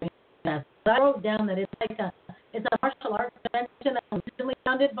describe Dragon Fest. I wrote down that it's a martial arts convention that was recently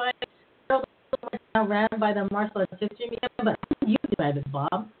founded by, now ran by the Martial Arts History Museum. But how do you describe it,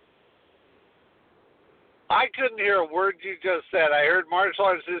 Bob? I couldn't hear a word you just said. I heard Martial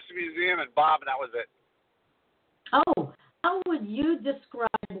Arts History Museum and Bob, and that was it. Oh, how would you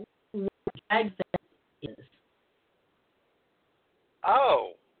describe what Drag Fest is?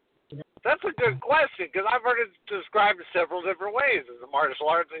 Oh, that's a good question, because I've heard it described several different ways as a martial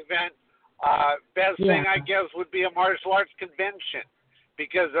arts event. Best thing, I guess, would be a martial arts convention,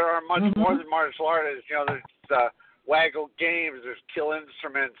 because there are much more than martial artists. There's waggle games, there's kill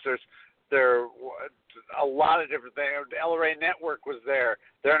instruments, there are a lot of different things. LRA Network was there.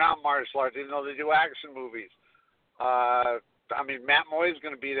 They're not martial arts, even though they do action movies. Matt Moy's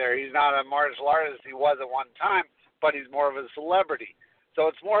going to be there. He's not a martial artist. He was at one time, but he's more of a celebrity. So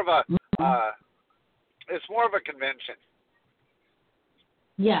it's more of a convention.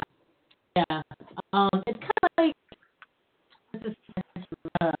 Yeah. It's kind of like this is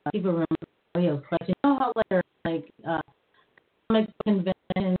people remember question. You know how like comic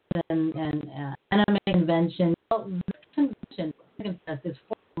conventions and anime conventions. Well, this convention is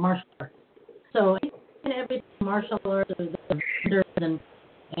for martial arts. So in every martial arts, there's vendors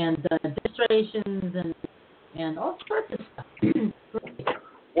and demonstrations and all sorts of stuff.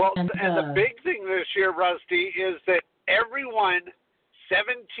 Well, and the big thing this year, Rusty, is that everyone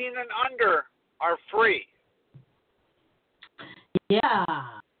 17 and under are free. Yeah.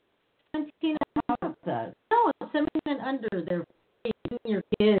 17 and under. No, 17 and under, they're free. Junior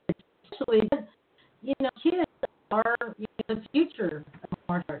kids, especially, kids are the future of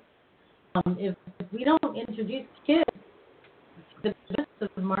martial arts. If we don't introduce kids, the best of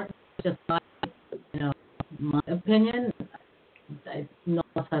the martial arts, just my opinion, I don't know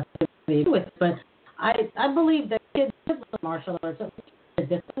if that's to agree with, but I believe that kids should learn martial arts. A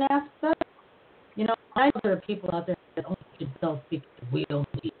different aspect. I know there are people out there that only should self-speak the wheel.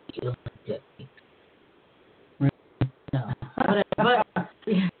 No, but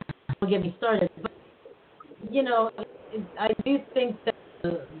don't get me started. But I do think that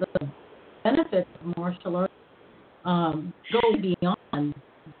the benefits of martial arts go beyond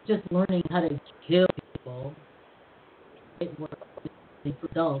just learning how to kill people. It works for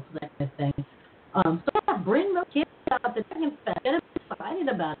adults, that kind of thing. So bring those kids out to Dragon Fest. Get them excited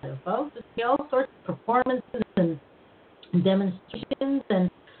about it, folks. There's all sorts of performances and demonstrations and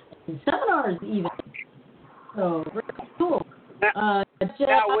seminars even. So very cool. Now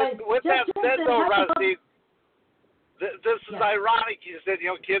with that said, though, Rusty, this is ironic. You said,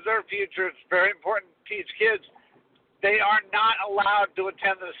 kids are the future. It's very important to teach kids. They are not allowed to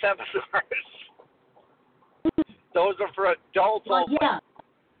attend the seminars. Those are for adults only. Yeah,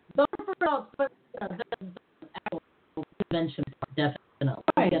 those are for adults, but the actual convention definitely.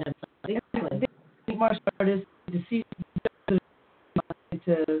 Right. The martial artists to see to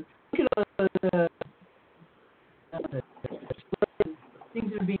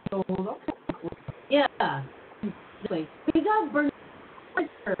things are being told. Okay. Yeah. We got Brunch.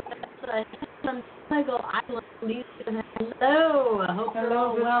 From Senegal Island. Hello. I hope you're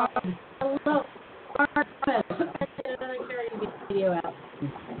all well. Hello. Video out.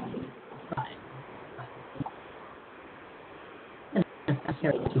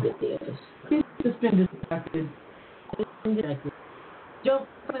 It's been distracted. Joe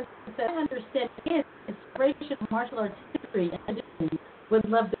said, I understand his inspiration of martial arts history and would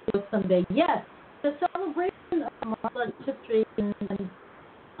love to go someday. Yes, the celebration of martial arts history and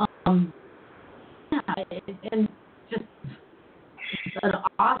just an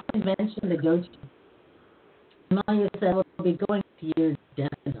awesome convention to go to. Amalia said we'll be going to you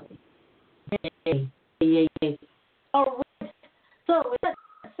definitely. Yay. All right. So with that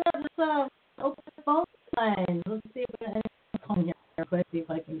said, let's open the phone lines. Let's see if we got anyone calling here real quick. See if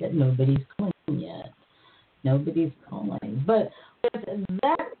I can get nobody's calling yet. Nobody's calling. But with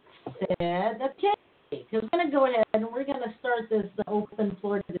that said, okay, because we're going to go ahead and we're going to start this open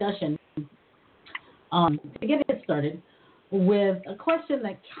floor discussion. To get it started with a question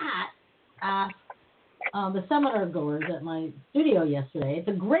that Kat asked the seminar goers at my studio yesterday. It's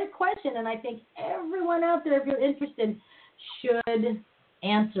a great question, and I think everyone out there, if you're interested, should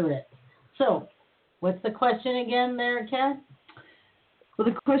answer it. So, what's the question again there, Kat? Well,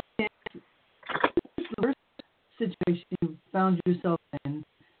 the question is, what's the worst situation you found yourself in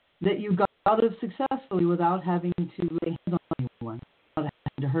that you got out of successfully without having to lay hands on anyone, without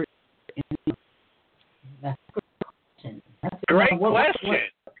having to hurt anyone? That's a good question. That's a Great question.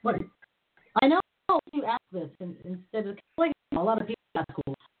 What, I know you ask this instead of, like, a lot of people ask,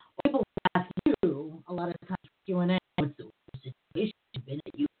 people ask you a lot of times Q&A, what's the worst situation you've been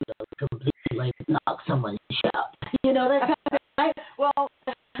that you completely like knock someone's out? You know, that kind of thing, right? Well,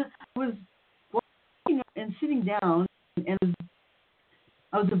 I was walking and sitting down, and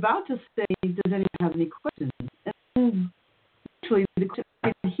I was about to say, does anyone have any questions? And actually, the question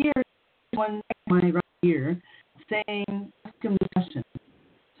I could hear one right here saying, ask him the question.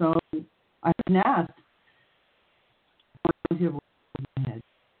 So I haven't asked. I don't hear a voice in my head.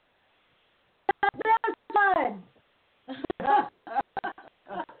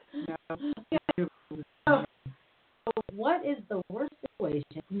 So, what is the worst situation?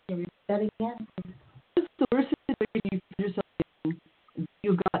 Can you repeat that again? What's the worst situation you find yourself in? You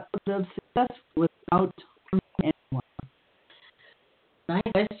got out of success without harming anyone. Nice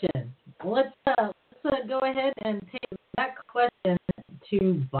question. Let's go ahead and take that question to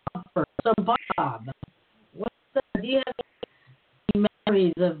Bob first. So, Bob, do you have any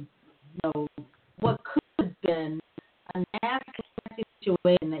memories of, what could have been a nasty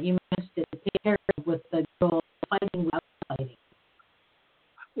situation that you managed to take care of with the goal of fighting without fighting?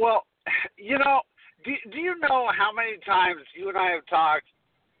 Well, do you know how many times you and I have talked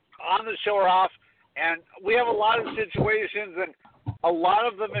on the show or off, and we have a lot of situations, and a lot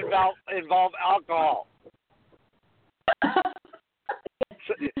of them involve alcohol.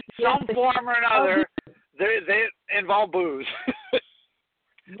 Some form or another, they involve booze.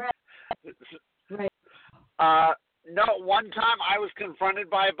 Right. No, one time I was confronted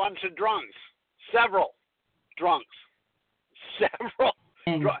by a bunch of drunks. Several drunks.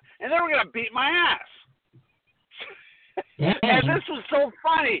 And they were going to beat my ass. And this was so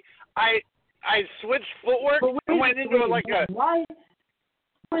funny. I switched footwork and went into it like a... Why?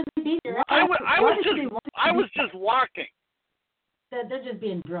 I was just walking. They're just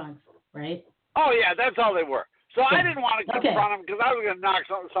being drunks, right? Oh, yeah, that's all they were. So I didn't want to confront them because I was going to knock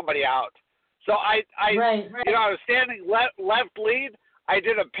somebody out. So I was standing left lead. I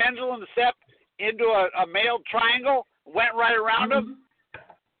did a pendulum step into a male triangle, went right around them.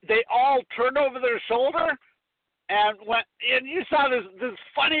 They all turned over their shoulder and went. And you saw this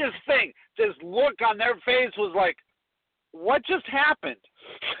funniest thing. This look on their face was like, "What just happened?"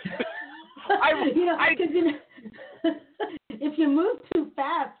 If you move too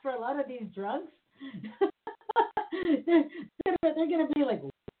fast for a lot of these drunks, they're gonna be like,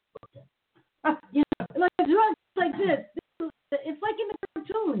 like drunks like this. It's like in the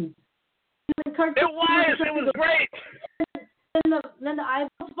cartoons. It was great. Then the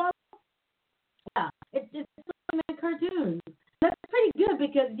eyeballs fall. Yeah, it's like in the cartoons. That's pretty good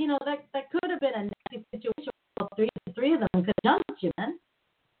because that could have been a nasty situation. All three of them could have jumped you, man.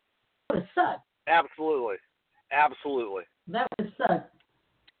 That would have sucked. Absolutely. That would have sucked.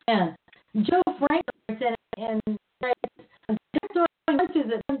 Yeah. Joe Frank said, and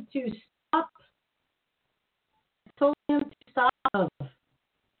to stop. Told him to stop.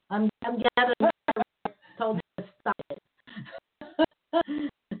 I'm gathering. Told him to stop it.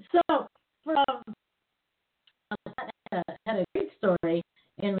 So, had a great story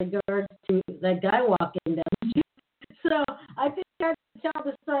in regards to that guy walking down. So I think I should tell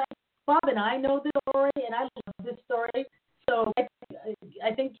the story. Bob and I know the story, and I love this story. So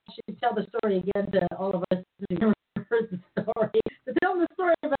I think you should tell the story again to all of us who never heard the story. So tell them the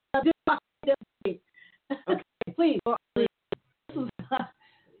story about this walking down the street. Okay, please. This was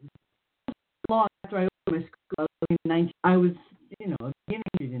long after I opened my school. I was,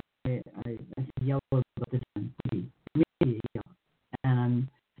 interviewed, and I yelled about the time. Maybe yell. And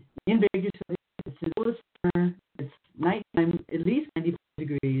in Bakersfield, it's the middle of summer. It's nighttime, at least 94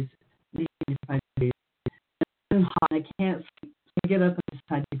 degrees. 95 degrees. And I'm hot. I can't sleep. So I get up and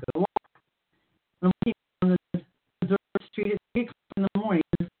decide to go to walk. I'm walking down the resort street at 3 o'clock in the morning.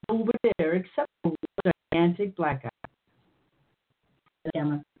 There's nobody there except for a gigantic black guy.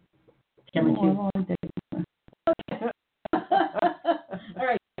 Camera two. All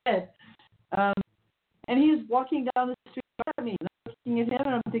right, good. And he's walking down the street at me. And I'm looking at him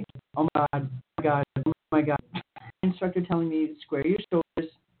and I'm thinking, oh my God. Instructor telling me, square your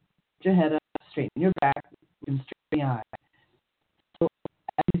shoulders, put your head up, straighten your back, and straighten your eye. So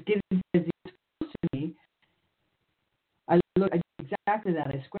as he's close to me, I do exactly that.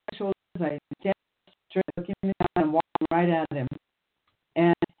 I square my shoulders, I stand straight, looking at him, and I'm walking right at him.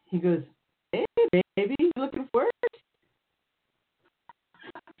 And he goes, "Hey, baby, you looking for it?"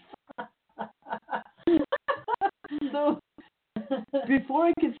 So before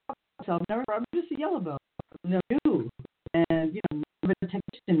I could stop myself, I'm just a yellow belt. No, new, and the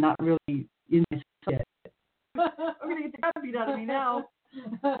technician not really in my yet. I'm gonna get the crap beat out of me now.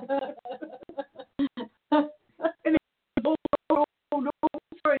 And oh no,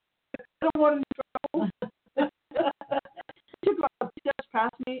 sorry, I don't want any trouble. He took about 2 steps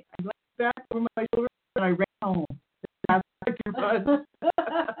past me. I glanced back over my shoulder and I ran home. That's like your bud.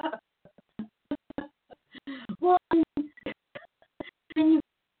 Well,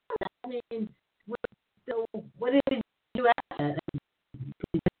 what did you do after that?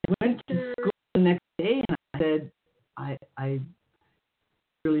 I went to school the next day and I said, I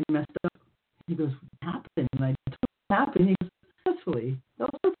really messed up. He goes, "What happened?" And I told him what happened. He goes, "Successfully. That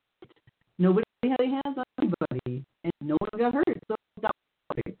was perfect. Nobody had their hands on anybody and no one got hurt. So that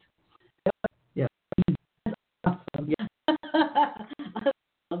was perfect." Yeah. That's awesome. Yeah. I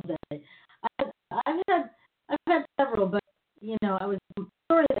love that. I've had several, but I was the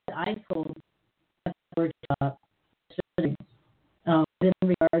story that I told at the workshop in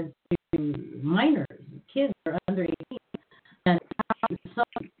regard to minors, kids that are under 18, and how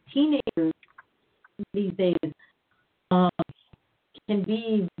some teenagers these days can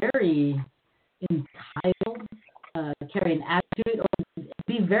be very entitled, carry an attitude, or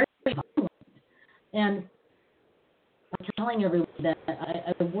be very violent. And I'm telling everyone that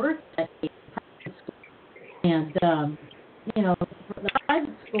I worked at a private school, and the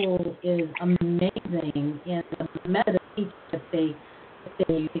private school is amazing in the method of teaching that they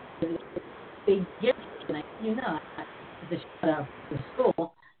guarantee, to shut up the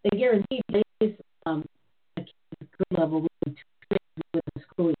school, they guarantee days a kid's grade level within 2 grades within the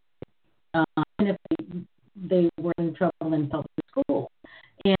school year. And if they were in trouble in public school.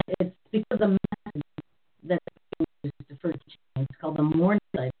 And it's because of the method that they use for teaching. It's called the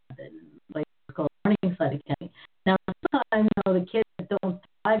Morningside method, like it's called Morningside Academy. Now, sometimes the kids that don't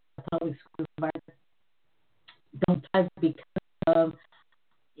thrive in the public school environment don't thrive because of,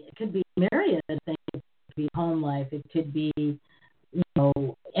 it could be myriad of things. It could be home life. It could be,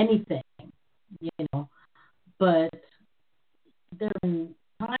 anything, But there have been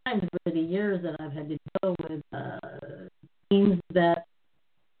times over the years that I've had to deal with teams that,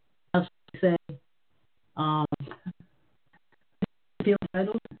 how should I say, feel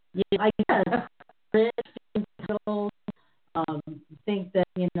entitled. Yeah, I guess. Rich, entitled, think that,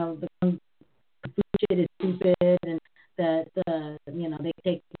 the shit is stupid and that, they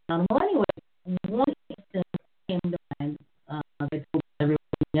take it down. Well, anyway, one instance came to mind, they told everyone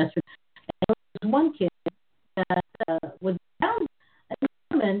yesterday, and there was one kid that was bound and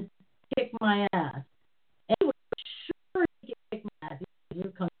determined to kick my ass. And he was sure he could kick my ass. He said,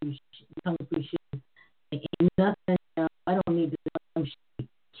 "Here comes you, kung fu shit. Ain't nothing, I don't need to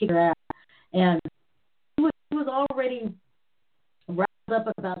kick your ass." And he was already riled up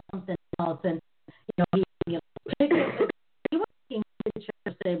about something else, and he picked it. He wasn't taking the chair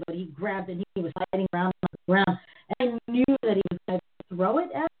per se, but he grabbed it. And he was fighting around on the ground, and I knew that he was going to throw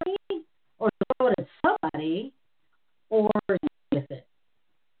it at me, or throw it at somebody, or with it.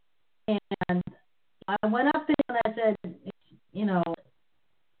 And I went up to him and I said,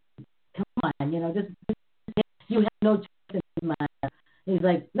 "Come on, just you have no choice in my ass." He's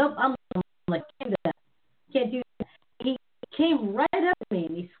like, "Nope, I'm like, can't do that. Can't do that." He came right up to me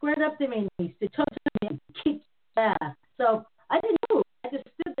and he squared up to me and he stood to me and kicked his ass. So I didn't move. I just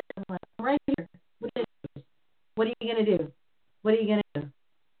stood there and went, "I'm right here. What are you gonna do? What are you gonna do?"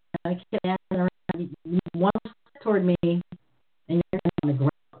 And I kept asking around. You one step toward me and you're on the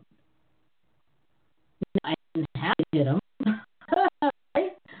ground. I didn't have to hit him,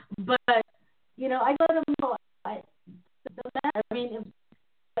 right? But I let him know.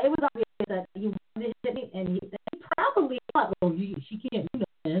 It was obvious that he wanted to hit me, and he probably thought, "Well, she can't do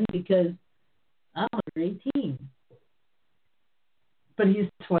nothing because I'm under 18." But he's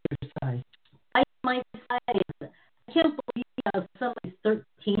twice your size. My size. I can't believe how somebody's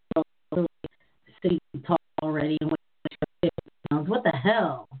 13-year-old sitting tall already and weighing 50 pounds. What the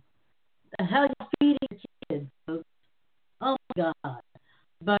hell? The hell you feeding your kids, folks? Oh my God!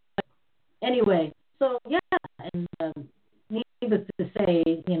 But anyway, so yeah, and needless to say,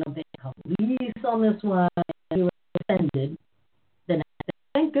 they called police on this one, and he was offended. Then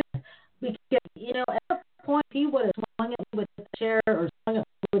thank goodness, because at that point he would have swung at me with a chair or swung at me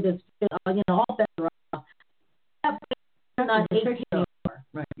with his, all bets are off. At that point, you're not 18 anymore,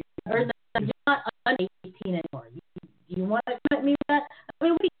 right? Or you're not under 18 anymore. You want to come at me with that? I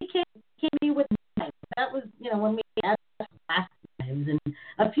mean, we can't be with knives. That was, when we had last time, knives and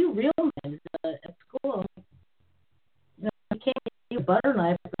a few real knives at school. You know, you can't get a butter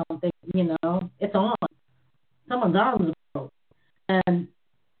knife or something, you know, it's on. Someone's arm is broke. And,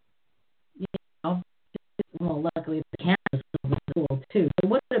 you know, well, luckily the camera's still in school, too. It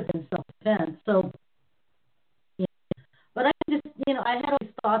would have been self-defense. So, you know, but I just, you know, I had all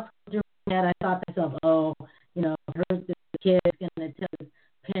these thoughts during my head. I thought to myself, oh, you know, here's the kid going to tell his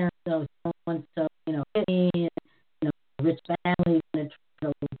parents, oh, so-and-so, you know, hit me, and, you know, rich family's going to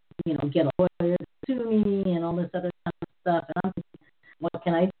try to, you know, get a lawyer to sue me and all this other kind of stuff. And I'm thinking, what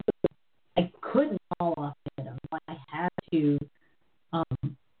can I do? I couldn't fall off it. I had to have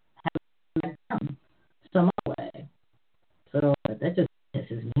it done some other way. So that just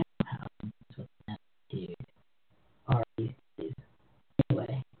pisses me off. That's what that dude are these days.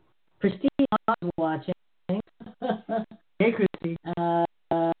 Anyway, Christine was watching. Hey, Christy.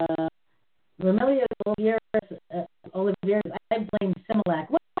 Romelia Olivier, I blame Similac.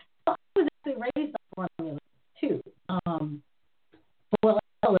 Well, I was actually raised on formula too. Well,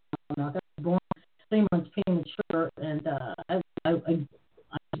 I was born 3 months premature, and I was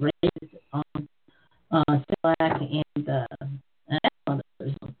raised on Similac and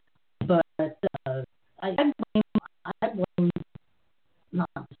others. But I blame not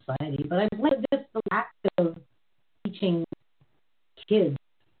society, but I blame just the lack of teaching kids,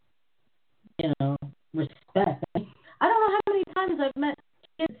 you know, respect. I don't know how many times I've met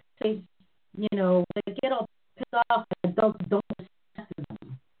kids say, you know, they get all pissed off and adults don't respect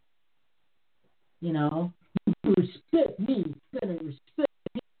them. You know, respect me, you better respect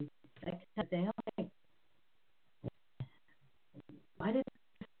me. That kind of thing. I'm like, why did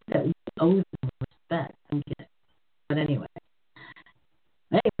that we owe them respect? I don't get it. But anyway,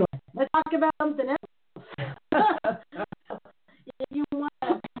 let's talk about something else. If you want to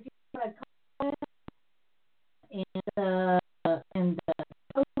comment and a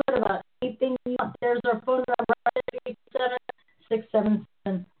little bit about anything you want, there's our phone number,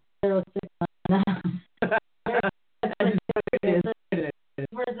 877-677-0699.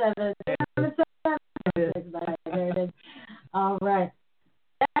 There it is. All right.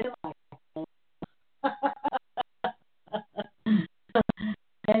 Anyway,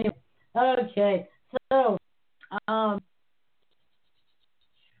 okay. So,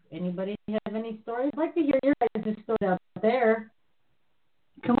 anybody have any stories? I'd like to hear your guys' story out there.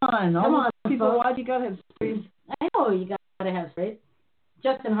 Come on, people. Why do you gotta have stories? I know you gotta have stories.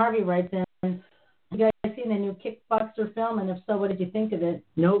 Justin Harvey writes in, you guys seen the new Kickboxer film? And if so, what did you think of it?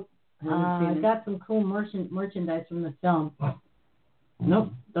 Nope. I got some cool merchandise from the film.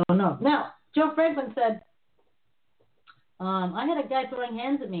 Nope, don't know. Now, Joe Franklin said, I had a guy throwing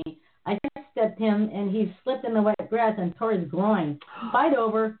hands at me. I stepped him, and he slipped in the wet grass and tore his groin. Fight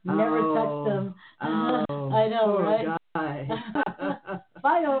over. Never touched him. I know, poor right? Guy.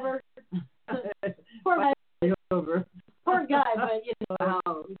 Fight over. Poor guy. Fight over. Poor guy, but you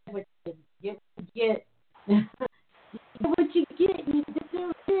know, what you get. What you get, you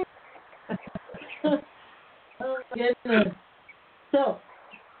deserve it. Oh, goodness. So,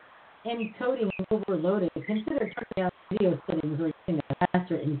 encoding overloaded. Consider turning out video settings where you can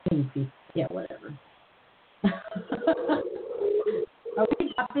faster and things. Yeah, whatever. Are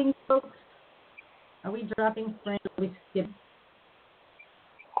we dropping, folks? Are we dropping frames? Are we skip?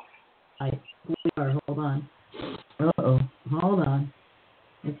 We are. Hold on. Uh-oh. Hold on.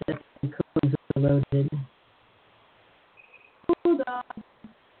 It says encoding overloaded. Hold on.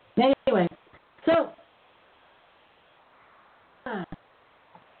 Anyway, so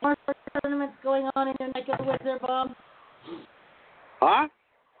more tournaments going on in your neck of the woods there, Bob? Huh?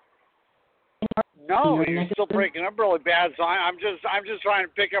 No, you're still breaking up really bad. So I'm just trying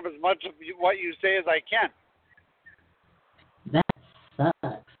to pick up as much of what you say as I can. That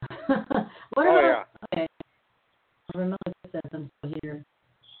sucks. What oh about, yeah. Okay. Remember says I'm still here.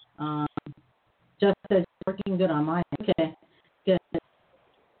 Just says working good on mine. Okay. Good.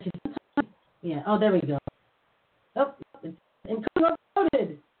 Yeah. Oh, there we go. Oh, it's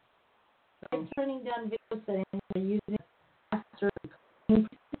encoded. I'm turning down video settings. We're using faster.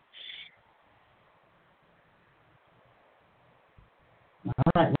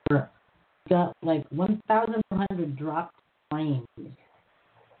 All right, we've got like 1,100 dropped frames.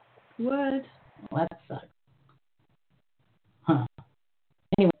 What? Well, that sucks. Huh.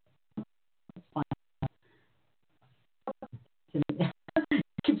 Anyway, it's fine. It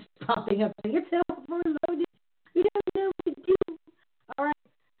keeps popping up. It's overloaded. We don't know what to do. All right.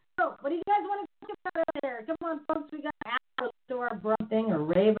 So, what do you guys want to talk about out there? Come on, folks. We got to ask to our Brunch thing or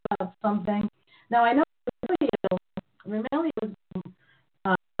rave about something. Now, I know Romelio was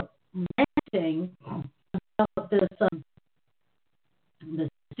ranting about this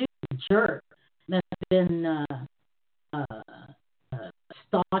jerk that's been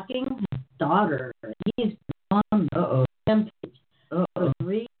stalking his daughter. He's on the rampage for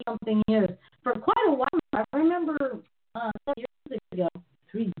 3-something years. For quite a while, I remember years ago,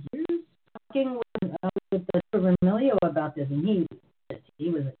 3 years, talking with Remilio about this, and he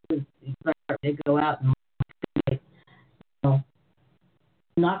was to go out and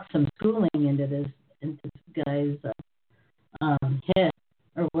knock some schooling into this guy's head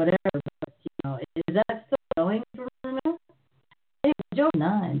or whatever. But, is that still going for Remilio? Hey, Joe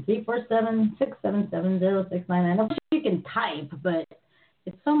 9-347-677-0699. I wish you can type, but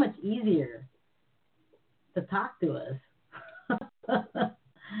it's so much easier to talk to us.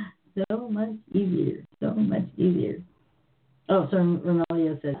 So much easier. Oh, so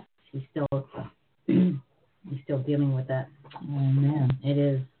Remilio says he's still dealing with that. Oh man, it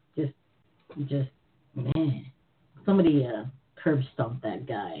is just man. Somebody curb stomp that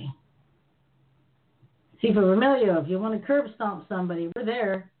guy. See, for Remilio, if you want to curb stomp somebody, we're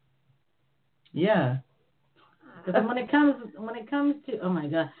there. Yeah. Because when it comes to oh my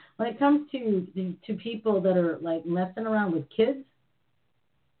god, when it comes to people that are like messing around with kids,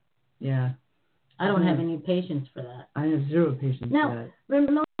 yeah, I don't have any patience for that. I have zero patience for that. Now,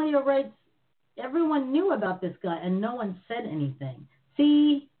 Remilio writes, everyone knew about this guy and no one said anything.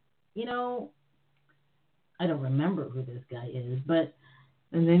 See, I don't remember who this guy is, but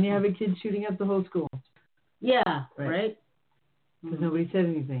and then you have a kid shooting up the whole school. Yeah, right. Because nobody said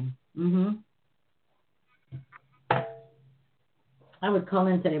anything. Mhm. I would call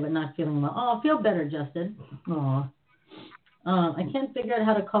in today, but not feeling well. Oh, I feel better, Justin. Aw. I can't figure out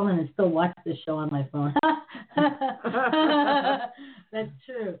how to call in and still watch the show on my phone. That's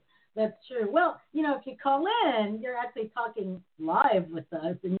true. Well, if you call in, you're actually talking live with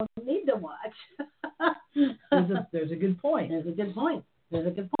us, and you don't need to watch. There's a good point.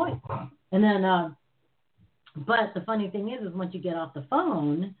 And then, but the funny thing is once you get off the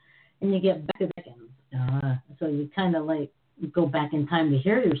phone and you get back to seconds, so you kind of like go back in time to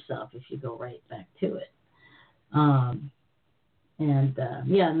hear yourself if you go right back to it. And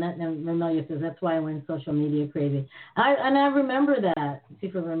Remilio says that's why I went social media crazy. I remember that. See,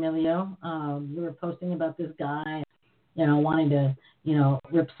 for Remilio, we were posting about this guy, wanting to,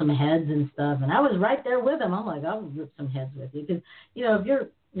 rip some heads and stuff, and I was right there with him. I'm like, I'll rip some heads with you because,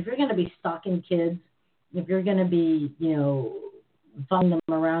 if you're going to be stalking kids, if you're going to be, following them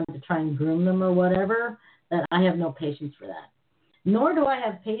around to try and groom them or whatever, that I have no patience for that. Nor do I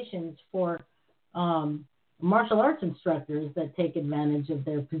have patience for martial arts instructors that take advantage of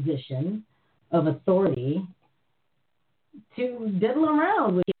their position of authority to diddle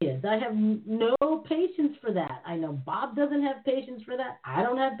around with kids. I have no patience for that. I know Bob doesn't have patience for that. I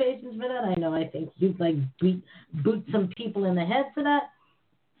don't have patience for that. I think you'd like boot some people in the head for that.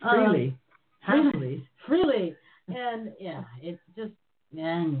 Freely. Happily. Freely. And yeah, it's just,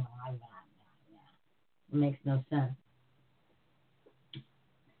 it makes no sense.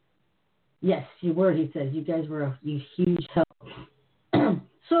 Yes, you were, he says. You guys were a huge help.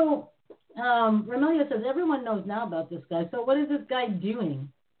 So, Remilio says, everyone knows now about this guy. So what is this guy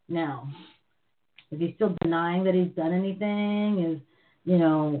doing now? Is he still denying that he's done anything?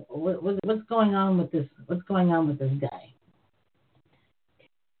 What's going on with this? What's going on with this guy?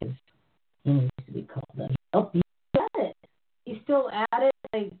 He needs to be called up. Oh, he's at it. He's still at it.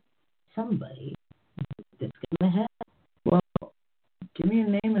 Like somebody that's going to have. Well, give me a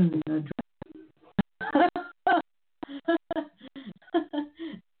name and address.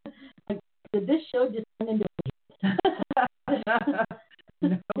 Did this show just turn into a No.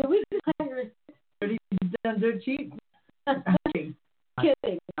 Did we just hire They're cheap.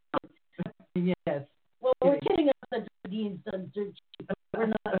 Kidding. Yes. Well, we're kidding about the Dean's done dirt cheap. We're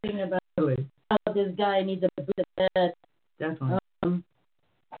not kidding about how this guy needs a boot at bed. Definitely.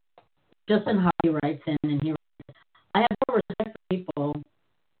 Justin Hardy writes in, and he writes, I have no respect for people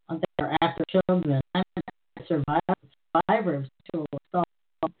that are after children. I'm a survivor of sexual assault.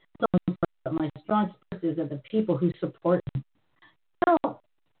 But my strong sense is that the people who support him. Well,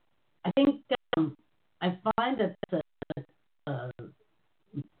 I think I find that that's a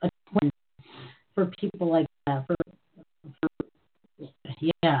twin for people like that. For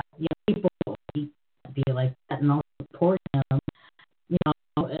people be like that and also support him.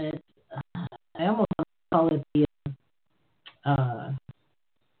 I almost want to call it the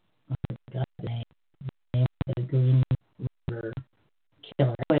the Green River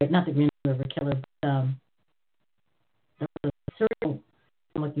Killer. Wait, not the Green River Killer, but the serial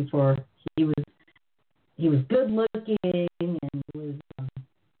I'm looking for. He was good looking and he was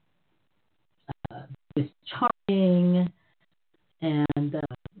charming and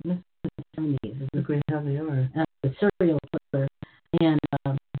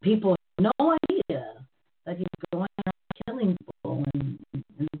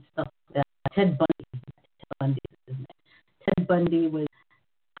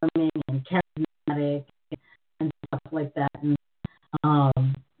charming and charismatic and stuff like that. And a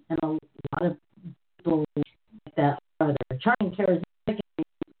lot of people like that are they're charming, charismatic, and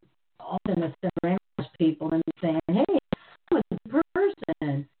often it's brainwash people and saying, "Hey, I'm a good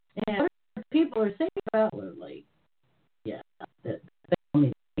person," and what people are saying about it, like, yeah, that they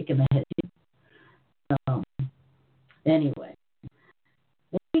only taking the head. Anyway,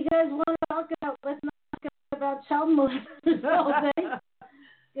 what do you guys want to talk about? Let's not talk about child molesters all day,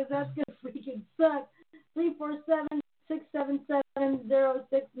 because that's going to freaking suck.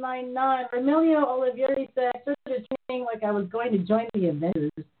 347-677-0699. Emilio Olivieri said, I started training like I was going to join the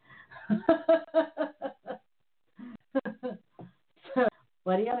Avengers. So,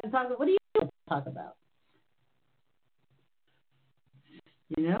 what do you want to talk about? What do you want to talk about?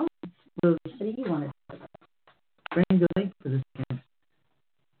 You know, what do you want to talk about? Bring the link for this game.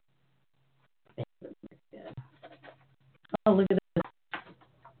 Oh, look at this.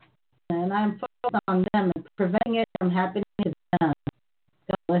 And I'm focused on them and preventing it from happening to them.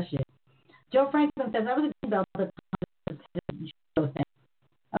 God bless you. Joe Franklin says, I was a green belt at the time.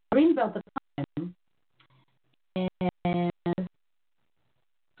 A green belt at the time. And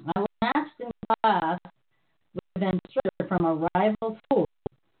I was matched in class with an instructor from a rival school.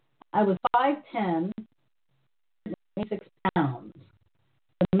 I was 5'10", 26 pounds.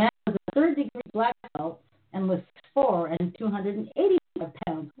 The man was a third-degree black belt and was 6'4" and 285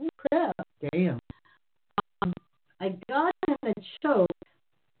 pounds. Oh, crap. Damn. I got him in a choke.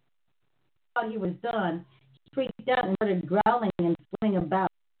 Thought he was done. He freaked out and started growling and flailing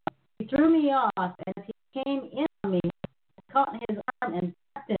about. He threw me off, and as he came in on me, I caught his arm and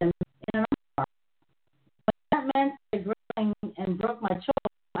tapped him in an arm. When that man started growling and broke my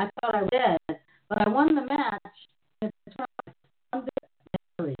choke, I thought I was dead, but I won the match.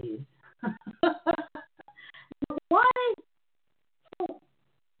 Why?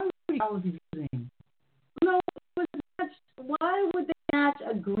 How was he using? No, why would they match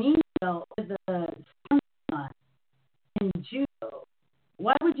a green belt with a sunshine in judo?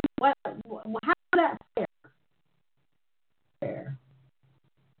 Why would you? How is that fair?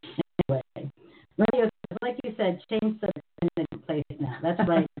 Anyway, radio, like you said, change subject in a place now. That's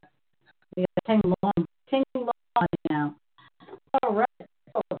right. We got King Long now. All right.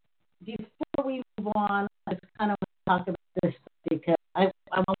 So before we move on, I just kind of want to talk about this because I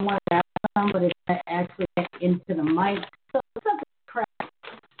want to ask somebody to actually get into the mic. So what's up with crap?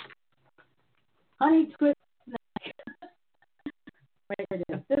 Honey Twist Snack. Wait a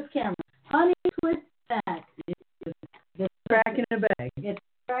minute. This camera. Honey Twist Snack. It's crack in a bag. It's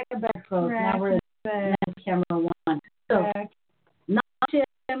crack in a bag, folks. Now we're in camera one. So, not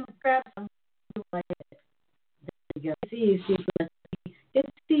him, crap. Like it. There you go. See you, Steve. Good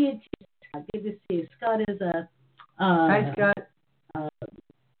to see you. Good to see you. Scott is a hi, Scott.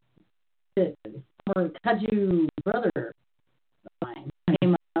 Former Kaju brother of mine. I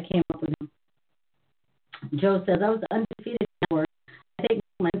came up with him. Joe says, I was undefeated at work. I think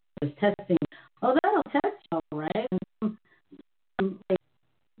my was testing. Oh, that'll test you, all right. And I'm like,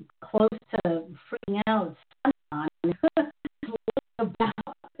 close to freaking out about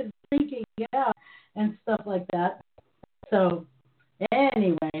freaking out and stuff like that. So,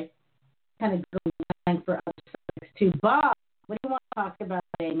 anyway, kind of going for other subjects too. Bob, what do you want to talk about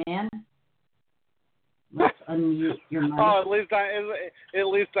today, man? Let's unmute your mic. Oh, at least I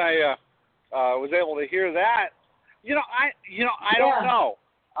was able to hear that. I don't know.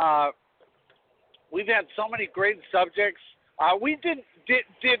 We've had so many great subjects. We did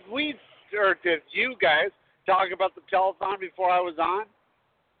you guys talk about the telethon before I was on?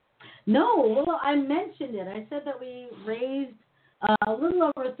 No, well, I mentioned it. I said that we raised a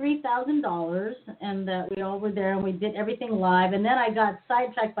little over $3,000, and that we all were there and we did everything live. And then I got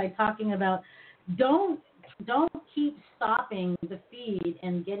sidetracked by talking about don't keep stopping the feed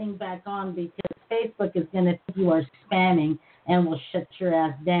and getting back on because Facebook is going to think you are spamming and will shut your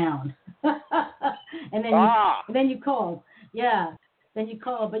ass down. and then you call. Yeah, then you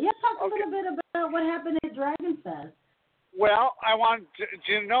call. But yeah, talk a little bit about what happened at Dragon Fest. Well, I want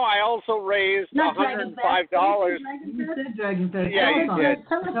to know I also raised $105. You said Dragon Fest. Yeah, you did.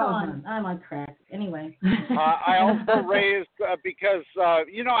 Telethon. I'm on crack. Anyway. I also raised because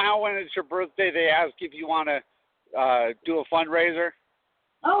you know how when it's your birthday they ask if you want to do a fundraiser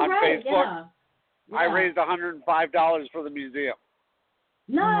on Facebook? Yeah. I raised $105 for the museum.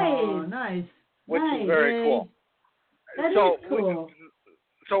 Nice. Oh, nice. Which is very cool. That is cool.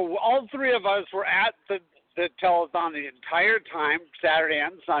 So all three of us were at the telethon the entire time, Saturday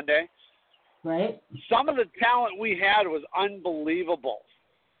and Sunday. Right. Some of the talent we had was unbelievable.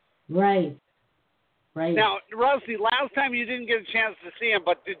 Right. Right. Now, Rusty, last time you didn't get a chance to see him,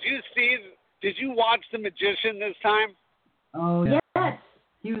 but did you watch The Magician this time? Oh, yes.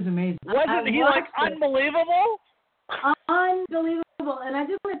 He was amazing. Wasn't he unbelievable? Unbelievable. And I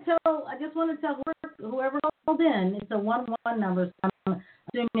just want to tell whoever called in, it's a 1-1 number, so I'm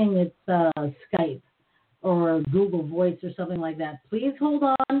assuming it's Skype or Google Voice or something like that. Please hold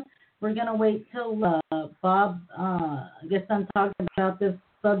on. We're going to wait till Bob gets done talking about this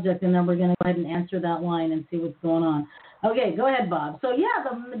subject, and then we're going to go ahead and answer that line and see what's going on. Okay, go ahead, Bob. So, yeah,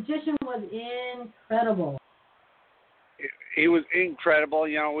 The Magician was incredible. He was incredible.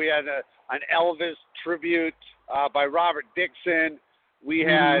 You know, we had an Elvis tribute by Robert Dixon. We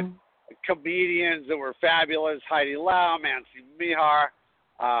had comedians that were fabulous: Heidi Lau, Nancy Mihar,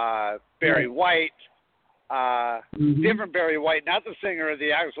 Barry White, different Barry White, not the singer,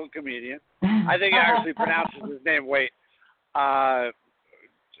 the actual comedian. I think he actually pronounces his name White.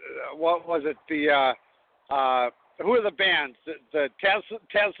 What was it? Who are the bands? The Tessa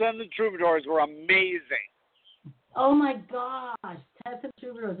and the Troubadours were amazing. Oh my gosh, Tessa and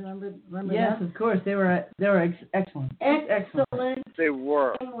Troubadours, remember yes, them? Of course, they were excellent. Excellent. They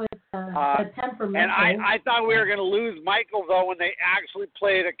were. With the temperamental. And I thought we were going to lose Michael though when they actually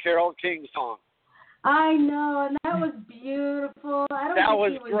played a Carole King song. I know, and that was beautiful. That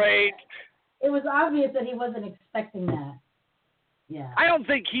was great. It was obvious that he wasn't expecting that. Yeah. I don't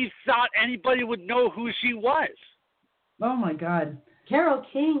think he thought anybody would know who she was. Oh my God. Carole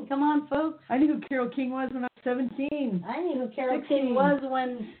King, come on, folks. I knew who Carole King was when I was 17. I knew who Carole King was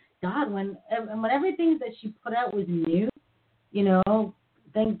when everything that she put out was new. You know,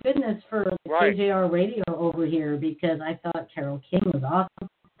 thank goodness for KJR Radio over here, because I thought Carole King was awesome.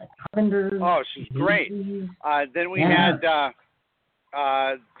 The Carpenters. Oh, she's great. Then we had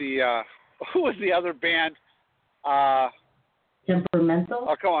who was the other band? Temperamental.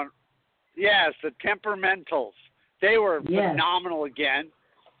 Oh, come on. Yes, the Temperamentals. They were phenomenal again.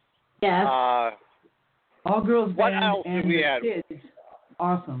 Yes. All girls what band else and did we have? Kids.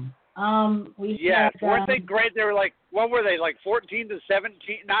 Awesome. Weren't they great? They were like, what were they, like 14 to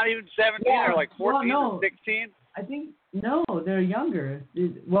 17? Not even 17, or like 14 to 16? I think, no, they're younger.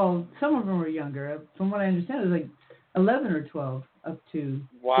 Well, some of them were younger. From what I understand, it was like 11 or 12 up to.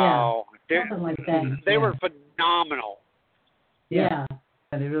 Wow. Something like that. They were phenomenal. Yeah.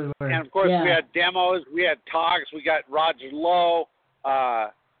 They really were. And, of course, we had demos, we had talks, we got Roger Lowe,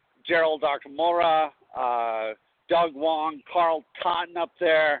 Gerald Akamura, Doug Wong, Carl Totten up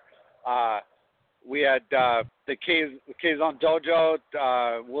there. We had the Kazon Dojo,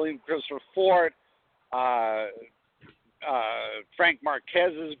 William Christopher Ford, Frank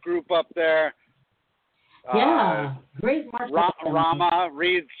Marquez's group up there. Great martial arts. Rama,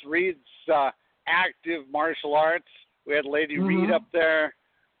 Reed's active martial arts. We had Lady Reed up there.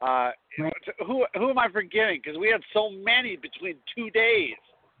 Who am I forgetting? Because we had so many between 2 days.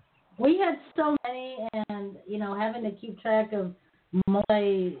 We had so many, and having to keep track of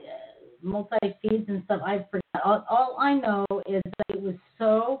multi feeds and stuff, I forgot. All I know is that it was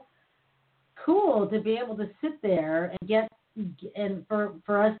so cool to be able to sit there and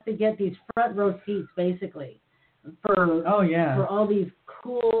for us to get these front row seats, basically, for all these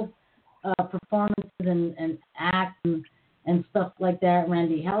cool performances and acts and stuff like that.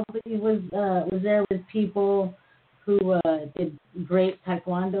 Randy Halsey was there with people who did great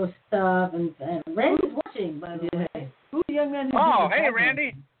taekwondo stuff, and Randy's watching, by the way. Who's the young man? Hey,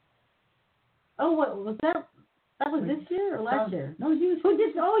 Randy. Oh, what was that? That was this year or last year? No, he was. Who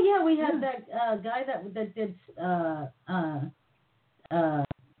did? Oh yeah, we had that guy that did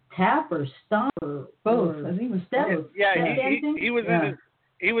tap or stomp or both. I think it was step.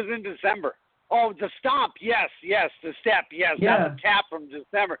 He was in December. Oh, the stomp, yes, the step, yes, not the tap from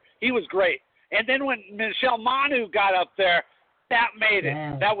December. He was great. And then when Michelle Manu got up there, that made it.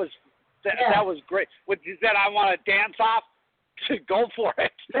 Yeah. That was great. When she said, "I want to dance off," to go for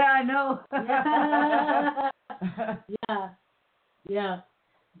it. Yeah, I know. Yeah.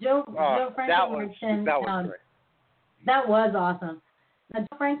 Joe Franklin writes in. That was great. That was awesome. Now,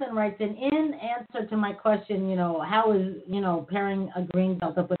 Joe Franklin writes in answer to my question, how is, pairing a green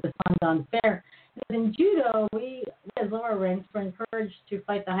belt up with a Sandan fair? In judo, we as lower ranks were encouraged to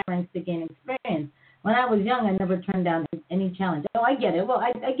fight the high ranks to gain experience. When I was young, I never turned down any challenge. Oh, I get it. Well,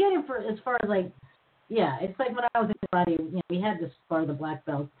 I get it for as far as it's like when I was in karate, we had to spar the black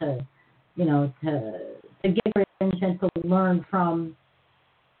belts to get attention, to learn from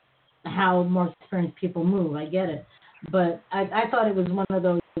how more experienced people move. I get it. But I thought it was one of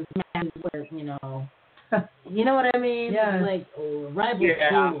those matches where, you know what I mean? Yeah. Like, rival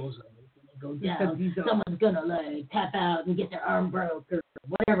schools go down. Someone's going to, tap out and get their arm broke or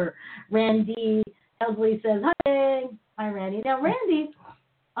whatever. Randy Elsley says, hi, Randy. Now, Randy,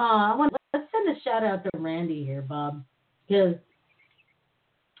 let's send a shout out to Randy here, Bob, because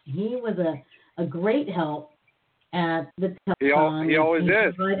he was a great help at the telethon. He always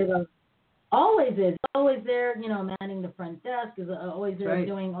is. Always is. Always there, manning the front desk, is always there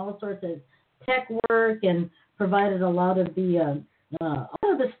doing all sorts of tech work and provided a lot of the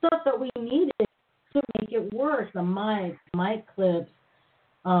stuff that we needed to make it work. The mic clips,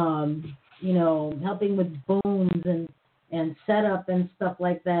 helping with booms and setup and stuff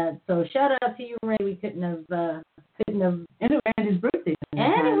like that. So shout out to you, Ray. We couldn't have. And it was Randy's birthday.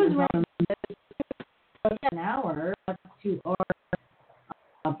 And it was Randy's an hour to our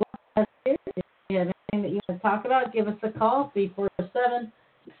broadcast. If you have anything that you want to talk about, give us a call,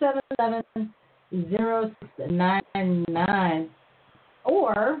 347-677-0699.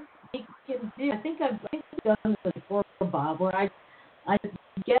 Or you can do, I think I've done this before, Bob, where I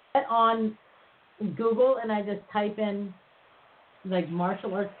get on Google and I just type in like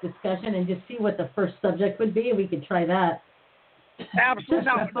martial arts discussion and just see what the first subject would be. We could try that. Absolutely.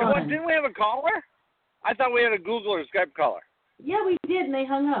 Now, didn't we have a caller? I thought we had a Google or Skype caller. Yeah, we did, and they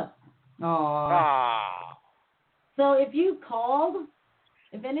hung up. Ah. So if you called,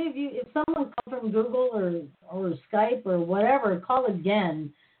 if someone called from Google or Skype or whatever, call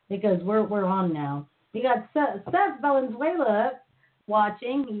again because we're on now. We got Seth Valenzuela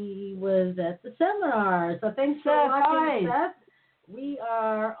watching. He was at the seminar. So thanks for watching, Seth. We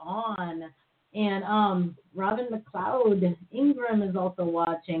are on. And Robin McLeod Ingram is also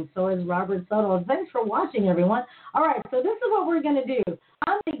watching. So is Robert Soto. Thanks for watching, everyone. All right, so this is what we're going to do.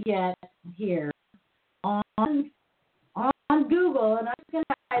 I'm going to get here on Google, and I'm just going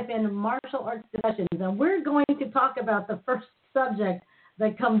to type in martial arts discussions, and we're going to talk about the first subject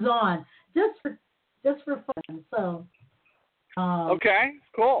that comes on, just for fun. So. Okay,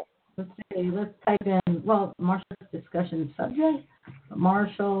 cool. Let's see. Let's type in, martial arts discussion subject.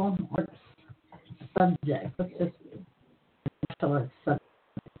 Martial arts subject. Let's just martial arts subject.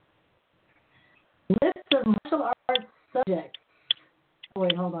 List of martial arts subjects. Oh,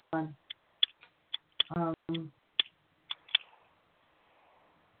 wait, hold on.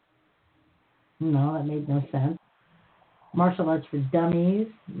 No, that made no sense. Martial arts for dummies.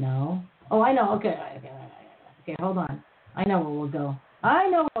 No. Oh, I know. Okay, hold on. I know where we'll go.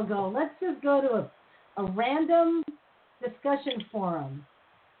 Let's just go to a random discussion forum.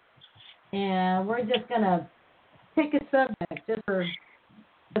 And we're just going to pick a subject just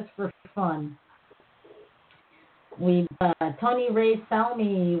for fun. We've Tony Ray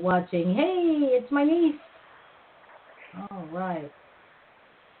Salmi watching. Hey, it's my niece. All right.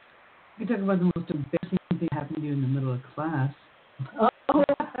 You talk about the most embarrassing thing that happened to you in the middle of class.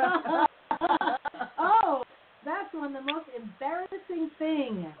 Oh, that's one of the most embarrassing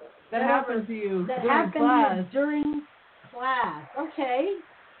things that happened to you during class.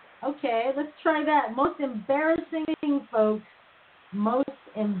 Okay, let's try that. Most embarrassing thing, folks. Most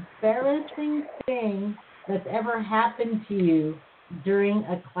embarrassing thing that's ever happened to you during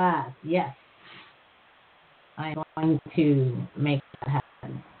a class. Yes. I'm going to make that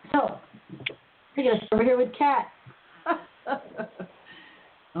happen. So, we're going to start over here with Kat.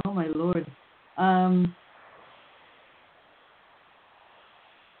 Oh, my Lord.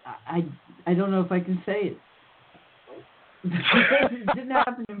 I don't know if I can say it. It didn't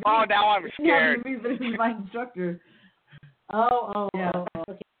happen to me. Oh, now I'm scared. It didn't happen to me, but it was my instructor. Yeah.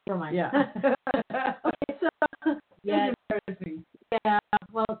 Okay, never mind. Yeah. Okay, so yeah, embarrassing. Yeah.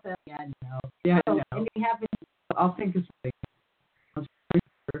 Well, so, yeah, no. Yeah, so, no. anything happens? I'll think of something.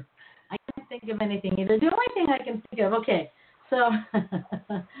 I can't think of anything either. The only thing I can think of. Okay, so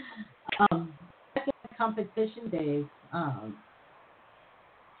back in competition days.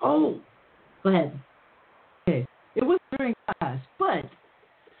 Go ahead. Okay. It was during class, but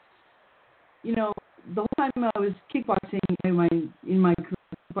the whole time I was kickboxing in my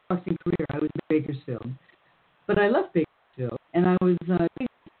kickboxing career, I was in Bakersfield. But I left Bakersfield, and I was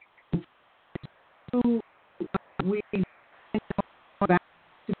we went back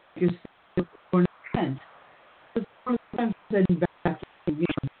to Bakersfield for an event. It was one of the times I've been back in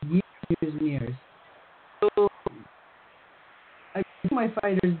years and years. So I took my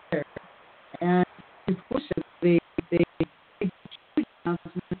fighters there, and unfortunately, they huge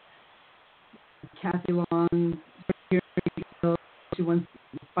announcement. Kathy Long, she won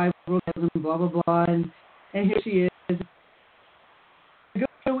 5 world titles, blah blah blah, and here she is. I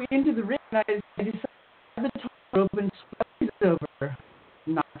go into the ring, and I decided the top rope and squeeze it over.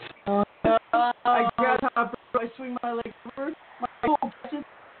 Not. I grab the top rope, I swing my leg over, my whole touches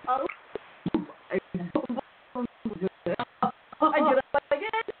out. I get up again.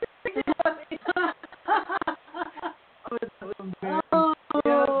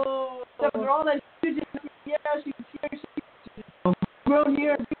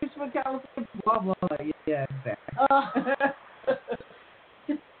 from California, blah, blah, blah. Yeah, exactly.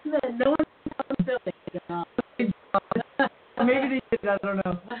 No one knows building. Maybe they did, I don't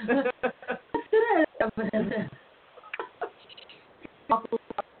know.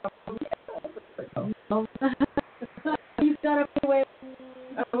 You've got to be away.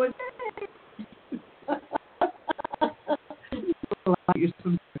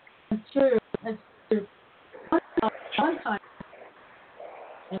 That's true. That's true. One time,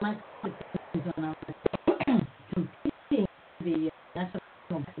 in my competitions when I was competing in the National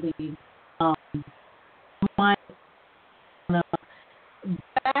League,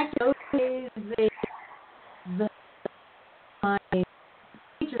 back those days, my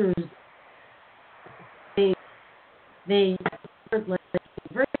teachers, they very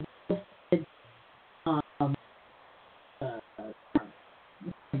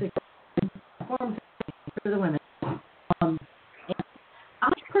for the women. And I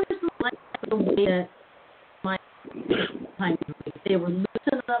personally like the way that my time they were loose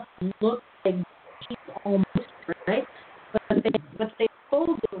enough to look like she's almost right, but they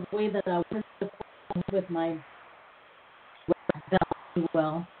folded the way that I wanted to fold with my belt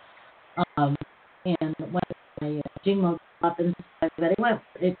well. And when my Jingmo up and stuff that it went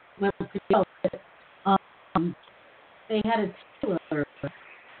pretty well. They had a tailor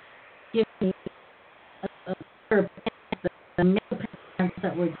give me a pair of pants, the male pants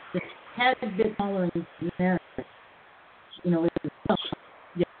that were just had a bit smaller than generic. You know, it was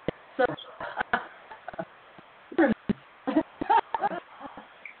yeah. So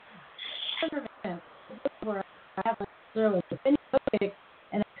where I have a service, and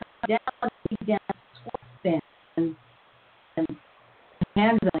I come down stand and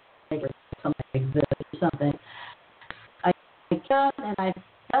hands like something like this or something. I got and I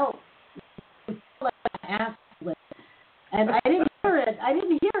felt like an ass split, and I didn't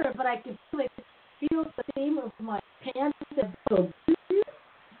hear it, but I could feel the seam of my pants and go.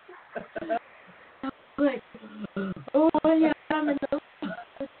 Like, oh yeah, I'm in the.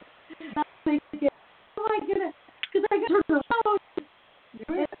 I'm thinking, oh my goodness, because I got turned around.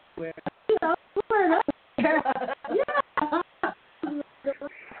 We're up there. Yeah.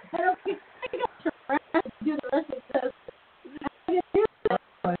 I don't think I got turned around to do the rest of it. I can do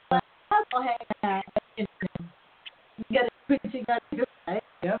it. I'll hang out. You got to do right?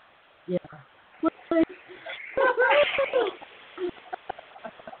 Yep. Yeah. What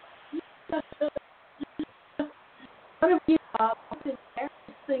have you what's an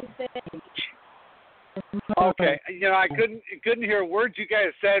embarrassing thing? Okay, I couldn't hear words you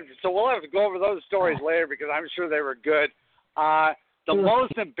guys said, so we'll have to go over those stories later because I'm sure they were good. The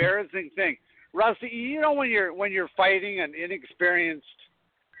most embarrassing thing, Rusty, when you're fighting an inexperienced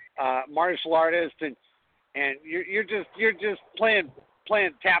martial artist and you're just playing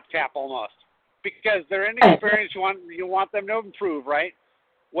tap almost because they're inexperienced. You want them to improve, right?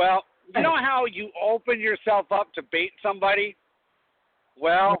 Well, you know how you open yourself up to bait somebody?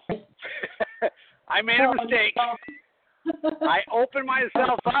 Well, I made a mistake. I opened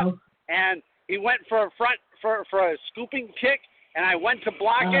myself up, and he went for a scooping kick, and I went to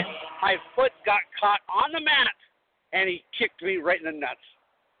block it. My foot got caught on the mat, and he kicked me right in the nuts.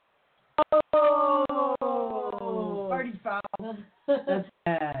 Oh, party foul. That's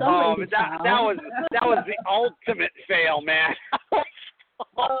bad. Oh, but that was the ultimate fail, man.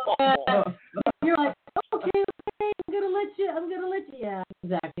 You're like, okay, I'm gonna let you. Yeah,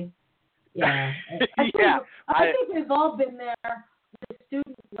 exactly. Yeah. I think we've all been there with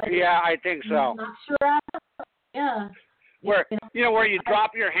students. Yeah, I think so. Not sure. Yeah. Where you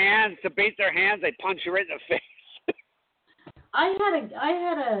drop your hands to bait their hands, they punch you right in the face. I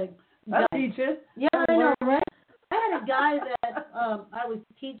had a. I'll teach it. Yeah, I know, right? I had a guy that I was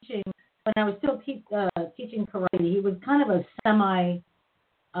teaching when I was still teaching karate. He was kind of a semi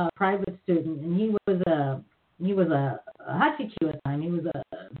private student, and he was a Hachiku at the time. He was a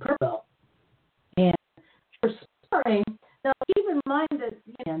purple belt. And for sparring, now keep in mind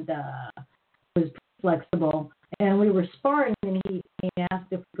that was flexible, and we were sparring, and he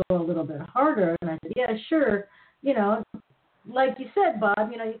asked if we go a little bit harder, and I said, yeah, sure. Like you said,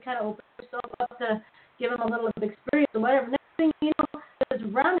 Bob, you kind of open yourself up to give him a little bit of experience or whatever. Next thing you know, this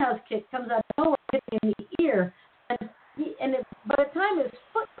roundhouse kick comes out of nowhere, hitting in the ear, and by the time his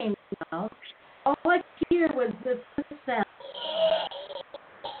foot came down, all I could hear was this sound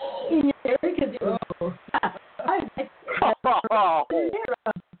in your ear because it was.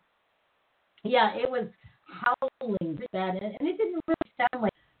 Yeah, it was howling bad, and it didn't really sound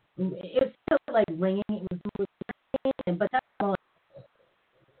like it was still like ringing. It was ringing, but that's more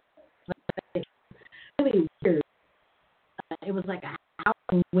like really weird. It was like a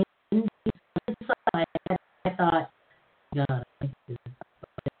howling wind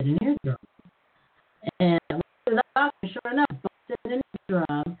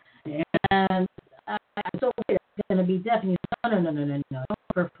Stephanie, no. Don't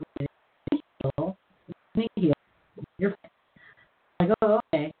perforate it. Heel. You're fine. I go,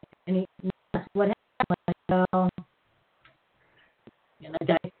 okay. And he asks what happened. I go, and the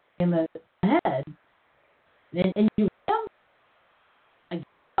guy in the head. And you will? I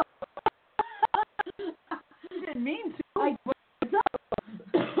go, You didn't mean to. I go, so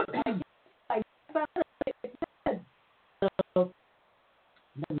that's embarrassing.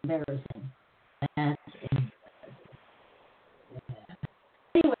 That's embarrassing.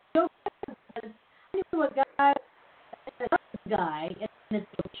 Anyway, Joe says, I knew a guy in the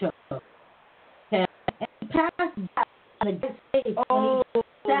show. Okay, and he passed back on a good stage when he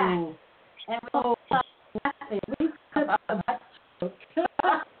sat, and we all stopped laughing. We could have that joke.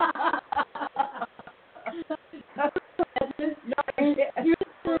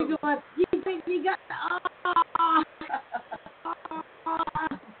 You're going, you think you got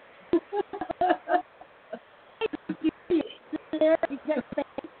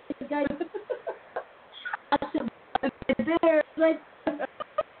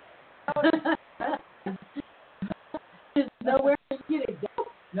there's nowhere to get it.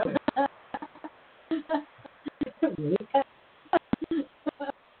 No.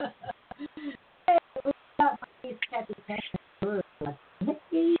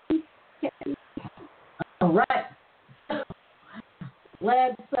 All right.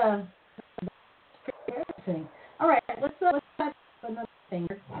 Let's embarrassing. All right, let's touch another thing.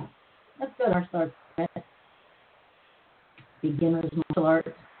 Let's go to our start. Beginners martial arts.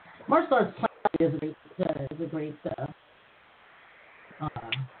 Martial arts is a great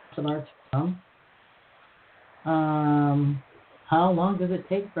martial arts film. How long does it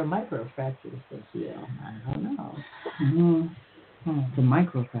take for microfractures to heal? I don't know. It's a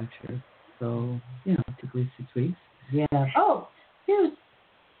microfracture, so typically 6 weeks. Yeah. Oh,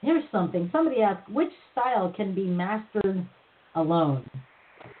 here's something. Somebody asked, which style can be mastered alone?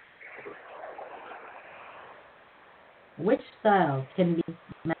 Which style can be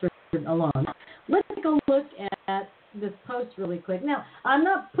mastered alone? Let's take a look at this post really quick. Now, I'm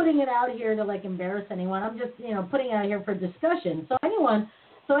not putting it out here to embarrass anyone. I'm just putting it out here for discussion. So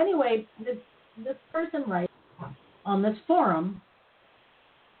anyway, this person writes on this forum.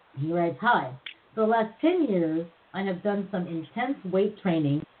 He writes, "Hi. For the last 10 years, I have done some intense weight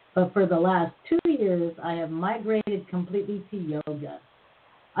training, but for the last 2 years, I have migrated completely to yoga.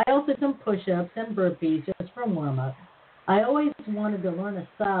 I also do some push-ups and burpees just for warm-up. I always wanted to learn a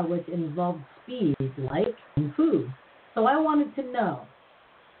style which involved speed, like Kung Fu. So I wanted to know,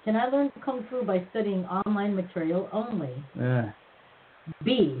 can I learn Kung Fu by studying online material only?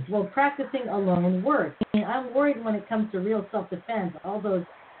 B, will practicing alone work? I'm worried when it comes to real self-defense, all those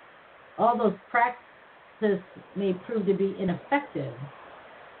practices may prove to be ineffective.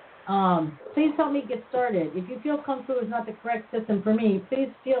 Please help me get started. If you feel Kung Fu is not the correct system for me,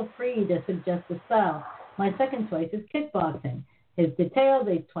 please feel free to suggest a style. My second choice is kickboxing. His details,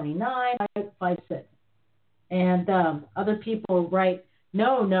 age 29, 5'6". And other people write,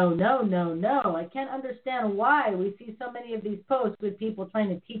 no. I can't understand why we see so many of these posts with people trying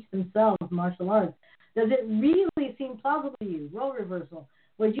to teach themselves martial arts. Does it really seem plausible to you? Role reversal.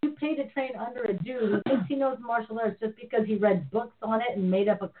 Would you pay to train under a dude who thinks he knows martial arts just because he read books on it and made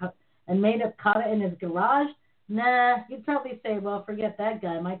up kata in his garage? Nah, you'd probably say, well, forget that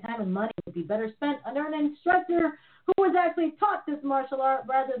guy. My time and money would be better spent under an instructor who was actually taught this martial art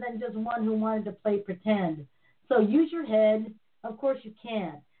rather than just one who wanted to play pretend. So use your head. Of course you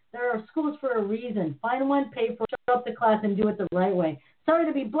can. There are schools for a reason. Find one, pay for it, show up to class, and do it the right way. Sorry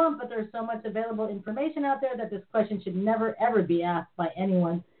to be blunt, but there's so much available information out there that this question should never, ever be asked by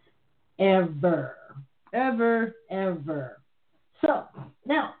anyone. Ever. So,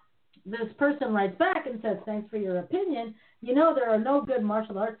 now, this person writes back and says, thanks for your opinion. There are no good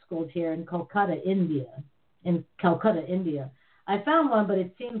martial arts schools here in Calcutta, India. I found one, but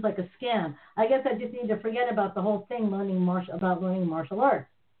it seems like a scam. I guess I just need to forget about the whole thing, learning martial arts.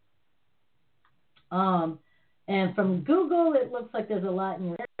 And from Google, it looks like there's a lot in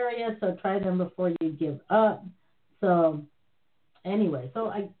your area, so try them before you give up. So, anyway,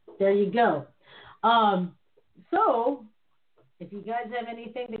 there you go. So, if you guys have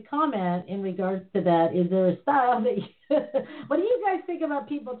anything to comment in regards to that, is there a style that what do you guys think about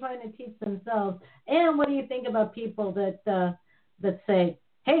people trying to teach themselves? And what do you think about people that say,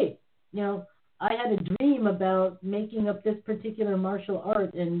 hey, I had a dream about making up this particular martial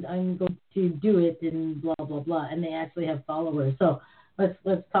art and I'm going to do it and blah, blah, blah. And they actually have followers. So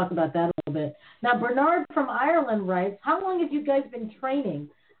let's talk about that a little bit. Now, Bernard from Ireland writes, how long have you guys been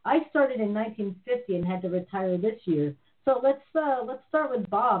training? I started in 1950 and had to retire this year. So let's start with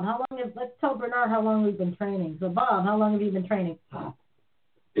Bob. Let's tell Bernard how long we've been training. So Bob, how long have you been training?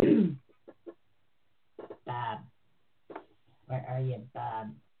 Bob, where are you,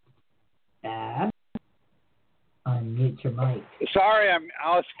 Bob? Bob, unmute your mic. Sorry,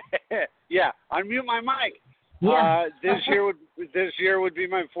 unmute my mic. Yeah. This year would be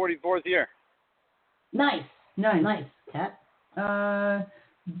my 44th year. Nice. Kat.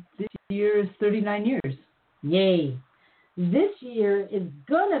 This year is 39 years. Yay. This year is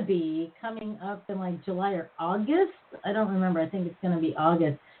going to be coming up in like July or August. I don't remember. I think it's going to be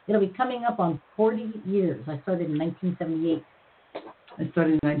August. It'll be coming up on 40 years. I started in 1978. I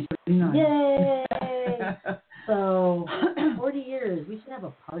started in 1979. Yay! So, 40 years. We should have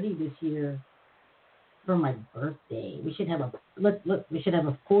a party this year for my birthday. We should have a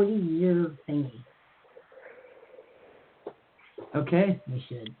 40-year thingy. Okay. We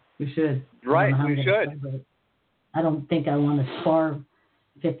should. Right, we should. I don't think I want to starve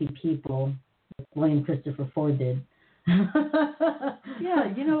 50 people like William Christopher Ford did.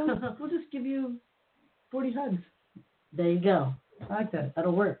 Yeah, we'll just give you 40 hugs. There you go. I like that.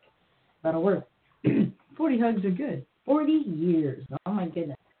 That'll work. 40 hugs are good. 40 years. Oh, my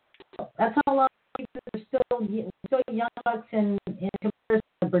goodness. That's how long we're still young bucks in comparison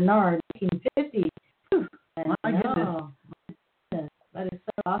to Bernard, 1950. My goodness. That is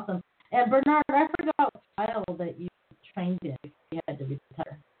so awesome. And Bernard, I forgot what style that you trained in if you had to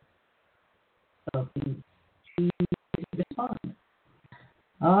retire. So please respond.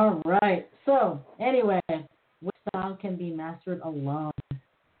 All right. So anyway, which style can be mastered alone?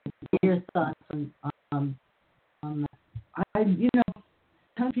 Your thoughts on that?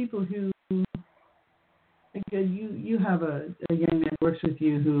 Some people who you have a young man who works with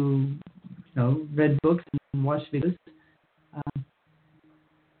you who read books and watched videos.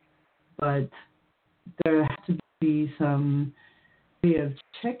 But there has to be some way of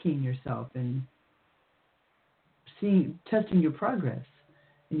checking yourself and testing your progress.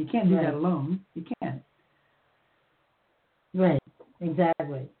 And you can't do that alone. You can't. Right.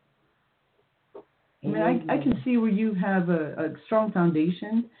 Exactly. I mean, I can see where you have a strong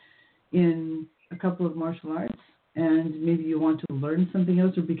foundation in a couple of martial arts, and maybe you want to learn something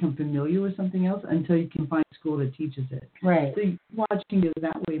else or become familiar with something else until you can find a school that teaches it. Right. So watching it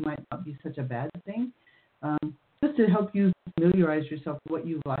that way might not be such a bad thing. Just to help you familiarize yourself with what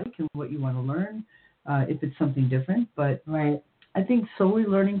you like and what you want to learn, if it's something different. But right. I think solely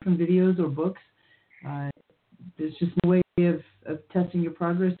learning from videos or books, there's just no way of testing your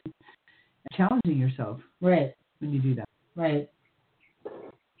progress and challenging yourself. Right. When you do that. Right.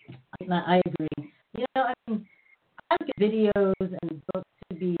 I agree. I mean, I look at videos and books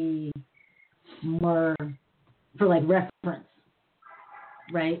to be more for like reference,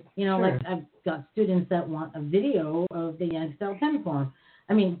 right? Sure. Like I've got students that want a video of the Yang style 10 form.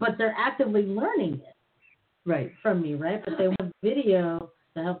 I mean, but they're actively learning it, right, from me, right? But they want video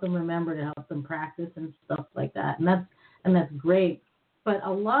to help them remember, to help them practice and stuff like that, and that's great. But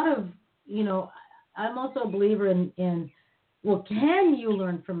a lot of I'm also a believer in well, can you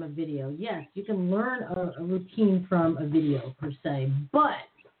learn from a video? Yes, you can learn a routine from a video per se, but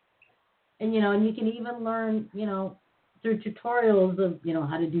and you can even learn through tutorials of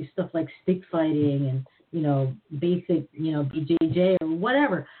how to do stuff like stick fighting and basic BJJ or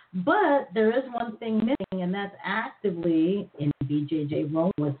whatever. But there is one thing missing, and that's actively in BJJ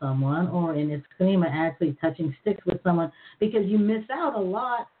rolling with someone, or in Eskrima actually touching sticks with someone, because you miss out on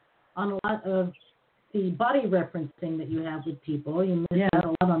a lot of the body referencing that you have with people. You miss out a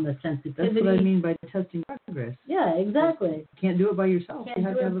lot on the sensitivity. That's what I mean by testing progress. Yeah, exactly. You can't do it by yourself. You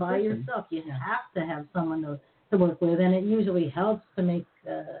can't do it by yourself. You have to have someone to work with, and it usually helps to make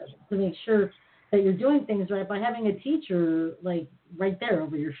sure that you're doing things right by having a teacher like right there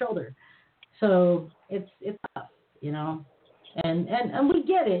over your shoulder. So it's tough, and we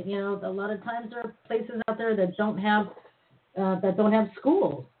get it. A lot of times there are places out there that don't have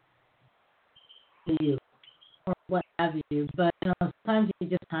schools for you or what have you. But sometimes you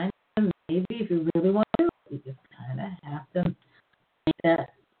just kind of, maybe if you really want to, you just kind of have to make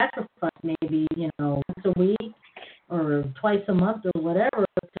that sacrifice. Maybe once a week or twice a month or whatever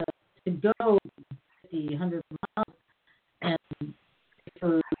to go 50, 100 miles and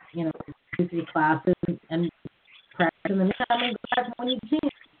for 2-3 classes and practice, and then come and go back when you can.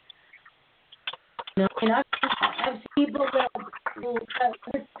 I've seen people that will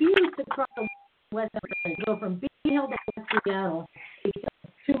refuse to cross the West End, go from Beacon Hill to West Seattle because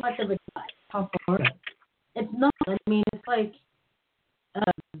it's too much of a drive. How far? It's not. I mean, it's like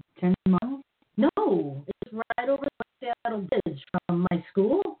 10 miles? No, it's right over the Seattle Bridge from my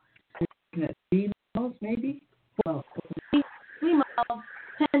school. At 3 miles, maybe? Well,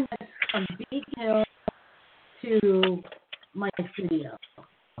 studio.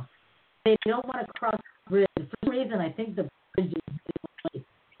 They don't want to cross the bridge. For some reason, I think the bridge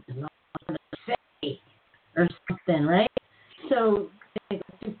is like or something, right? So they go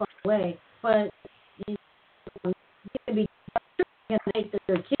too far away. But you can be and take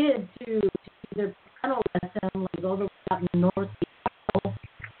their kid to their piano lesson, like all the way out in North Seattle,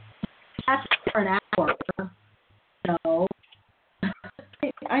 for an hour. So,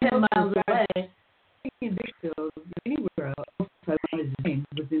 I know 10 miles away. In Victorville, anywhere else, I wanted to change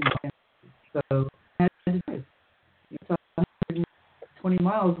within the campus. So I had to drive. It's 120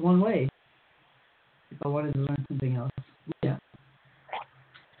 miles one way if I wanted to learn something else. Yeah.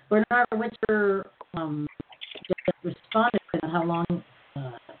 Bernard Witcher just responded to how long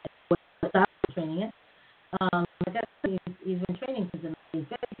without training it. I guess he's been training since the 1950s.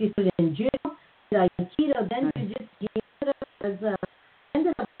 He started in judo, aikido, then jiu-jitsu. He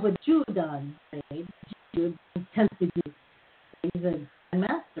ended up with Judan, right? Judo, intensive judo. He's a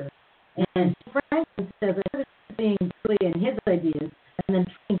master. And Franklin says, I started being really in his ideas, and then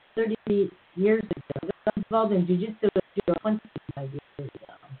trained 30 years ago. I got involved in jiu-jitsu and judo 25 years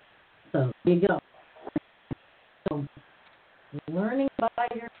ago. So, there you go. So, learning by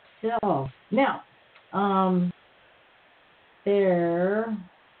yourself. Now, there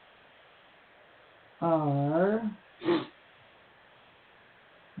are,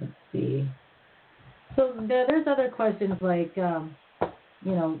 let's see. So there's other questions like,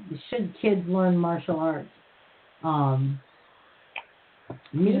 should kids learn martial arts? I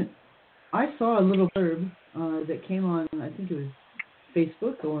saw a little blurb that came on, I think it was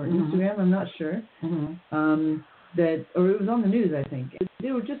Facebook or Instagram, I'm not sure. That, or it was on the news, I think.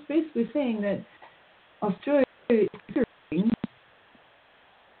 They were just basically saying that Australia is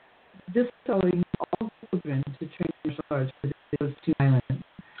just telling all children to train martial arts because it was too violent.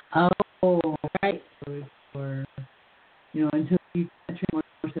 Oh, right. Or, until you can't train martial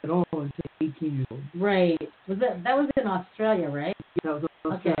arts at all until 18 years old. Right. That was in Australia, right? Yeah, that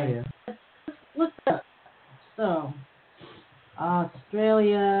was Australia. Okay. Let's look up. So,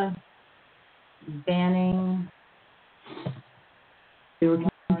 Australia banning. They were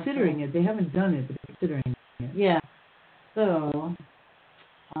considering it. They haven't done it, but they're considering it. Yeah. So,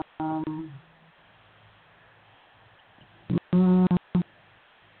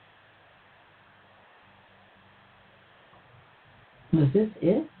 was this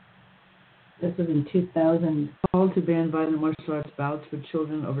it? This was in 2000. Call to ban violent martial arts bouts for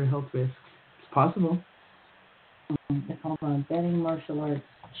children over health risks. It's possible. Hold on. Banning martial arts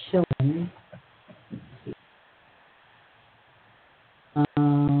children. Let's see.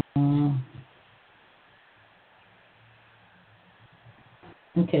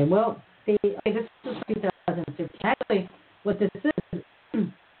 Okay, well, this is 2015. Actually, what this is, the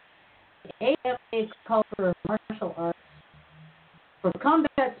AMA called for martial arts, for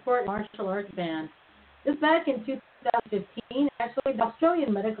combat sport martial arts ban. This back in 2015. Actually, the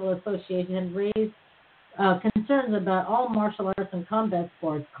Australian Medical Association had raised concerns about all martial arts and combat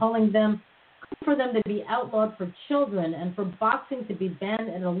sports, calling for them to be outlawed for children and for boxing to be banned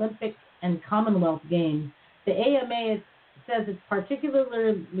at Olympic and Commonwealth Games. The AMA says it's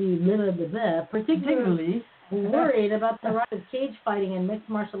particularly worried about the rise of cage fighting and mixed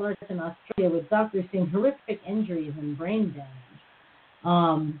martial arts in Australia, with doctors seeing horrific injuries and brain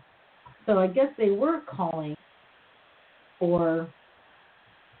damage. So I guess they were calling for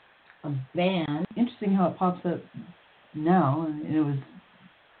a ban. Interesting how it pops up now, and it was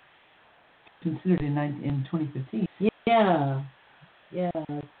considered in 2015. Yeah.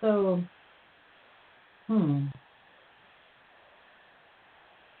 So,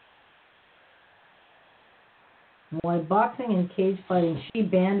 Why boxing and cage fighting she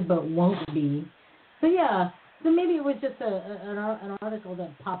banned but won't be. So yeah. So maybe it was just an article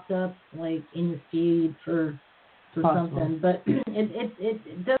that popped up like in the feed for something, but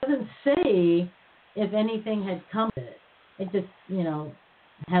it doesn't say if anything had come to it. It just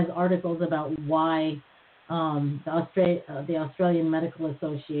has articles about why the Australian Medical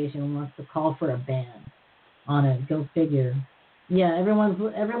Association wants to call for a ban on it. Go figure. Yeah, everyone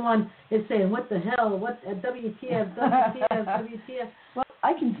is saying, what the hell? What WTF? Well,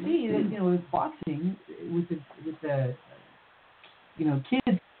 I can see that with boxing, with the kids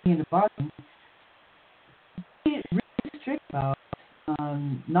getting into boxing, it's really strict about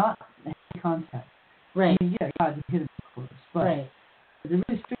not having contact. Right. I mean, yeah, God, you hit him, of course, but they're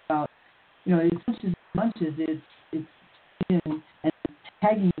really strict about as much as punches, it's and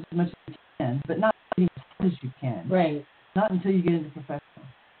tagging as much as you can, but not hitting as hard as you can. Right. Not until you get into professional.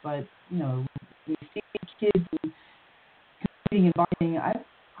 But we see kids competing in boxing. I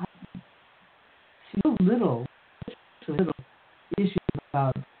see so little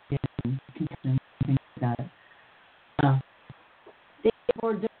about contestants and things like that. They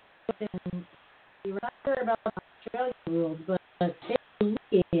were doing, we were not sure about Australian rules, but they were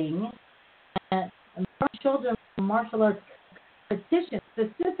looking at children martial arts competition,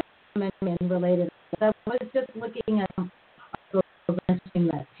 specific related. I was just looking at mentioning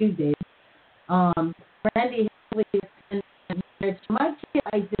that too, Dave. Randy and my kid,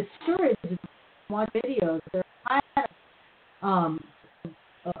 I discourage them to watch videos. They're a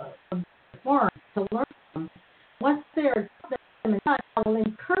forum to learn from. Once they're I will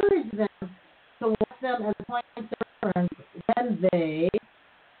encourage them to watch them as a point of reference when they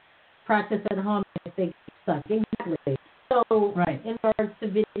practice at home if they get stuck. Exactly. So, in regards to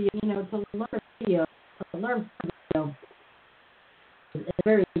video, to learn video, is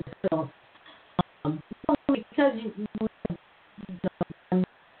very difficult. Because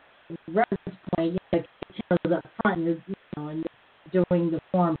reference point, the camera's up front, and you're doing the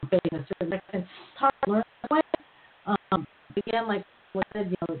form facing a certain direction. It's hard to learn that way. Again, like what I said,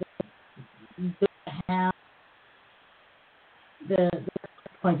 you don't have the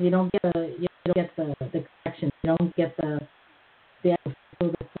points. You don't get the correction. You don't get the or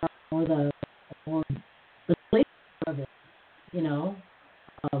the flavor of it.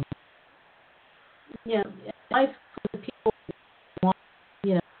 Nice for the people who want a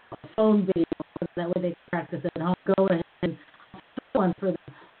phone video, that way they can practice at home. Go ahead and do one for them.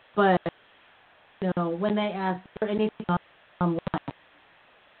 But when they ask for anything online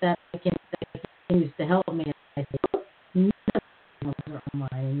that can use to help me, I say, none of them are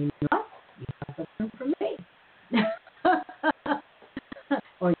online. And you know what? You have to learn from me.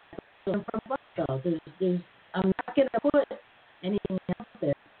 Or you have to learn from Bucko. I'm not going to put anything out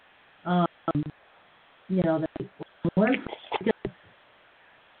there. That people learn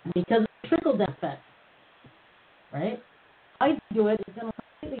because of the trickle-down effect, right? I do it. It's going to be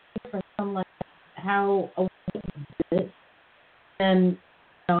completely different from like how a white did it. And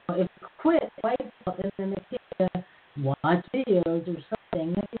if you quit white belt and then they get watch videos or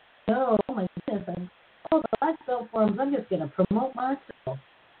something, then you oh my goodness, the black belt forums, I'm just going to promote myself.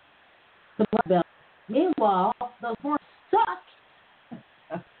 The black belt. Meanwhile, the forums suck.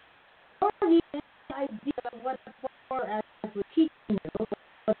 Or you have an idea of what the forum actually teaching you,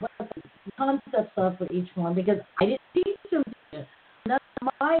 what the concepts are for each one, because I didn't teach them to you. None of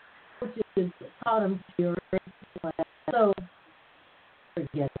my coaches taught them to you. So,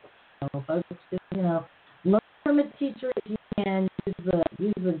 forget it. Folks, just, learn from a teacher if you can.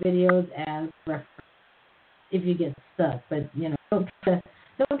 Use the videos as reference if you get stuck. But, don't try to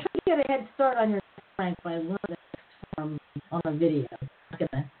get a head start on your rank by learning from on a video.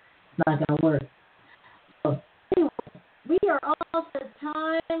 It's not gonna work. So, anyway, we are almost at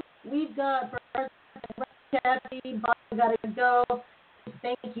time. We've got Kathy, Bob, got to go.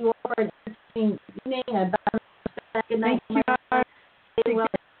 Thank you all for an interesting evening. Good night. Thank you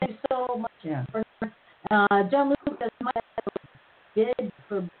so much. Yeah. John Lucas, my did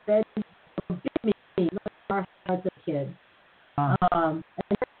forbid me martial arts as a kid. And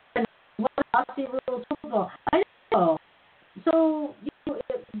what Aussie rules football? I know. So, do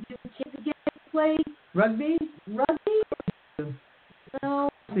kids get to play rugby? No.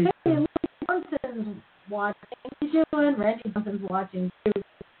 Hey, Lee Johnson's watching. He's doing. Randy Johnson's watching too.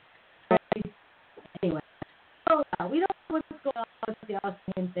 Right? Anyway, so we don't know what's going on with the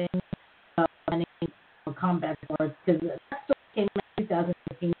Austrian thing. Combat sports, because that story came in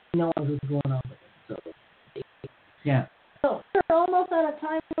 2015. No one was going on with it. So, yeah. So we're almost out of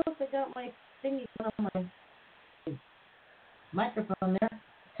time. I got my thingy on my microphone there.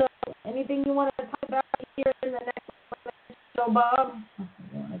 So, anything you want to talk about here in the next show, Bob? You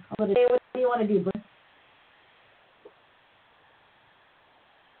want to call it a day? What do you want to do, Brent?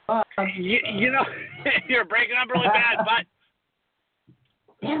 You're breaking up really bad, but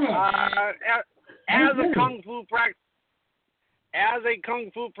damn it. As a kung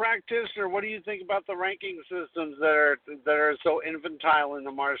fu practitioner, what do you think about the ranking systems that are so infantile in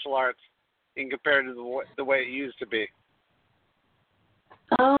the martial arts in compared to the way it used to be?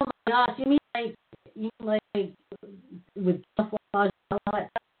 Oh my gosh! You mean like with camouflage and all that,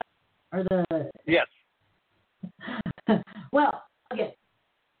 or the? Yes. Well, okay.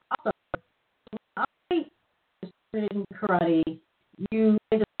 Also, I started in karate. You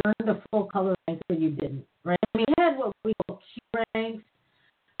either earned a full color rank or you didn't, right? I mean, we had what we call Q ranks,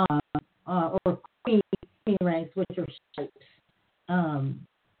 or queen ranks, which are shapes.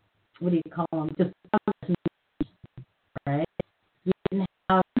 What do you call them? Just right? We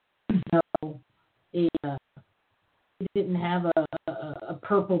didn't have, a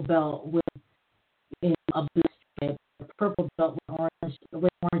purple belt with a blue stripe, a purple belt with orange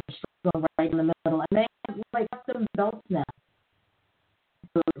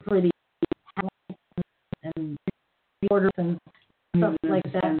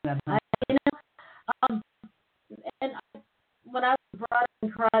that. You know, and when I was brought up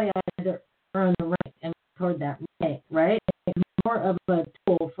in karate, I had to earn the rank and record that rank, right? It's more of a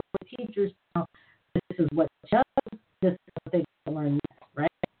tool for teachers to know this is what does, this is what they can learn next,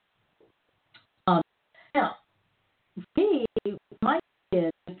 right? Now, me, my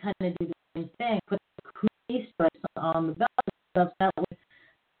kids kind of do the same thing, put the crease stripes on the belt and stuff, that way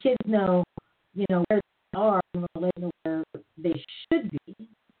kids know, where they are in relation to where they should be.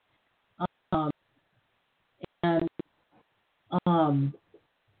 And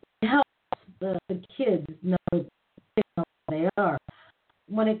it helps the kids know where they are.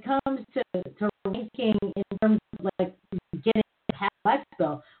 When it comes to ranking in terms of like getting a half black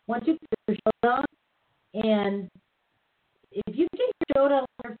belt, once you get your shodan, and if you get your shodan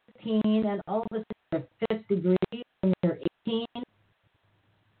when you're 15 and all of a sudden you're 5th degree when you're 18,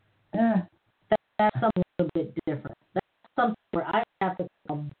 that's something a little bit different. That's something where I have to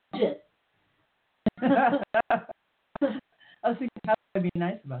budget. I was thinking, how would I be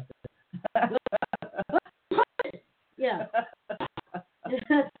nice about this? Yeah.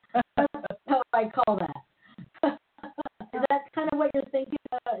 That's how I call that. Is that kind of what you're thinking?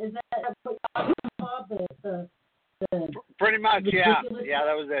 Is that what you're talking about? Pretty much, yeah. Ridiculous? Yeah,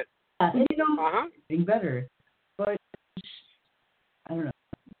 that was it. And getting better. But, I don't know.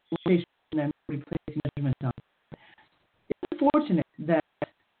 I'm replacing measurements on. It's fortunate that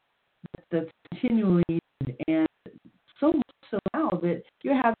that's continually needed, and so much so now that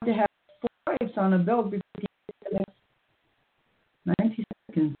you have to have 4 stripes on a belt before you get the next 90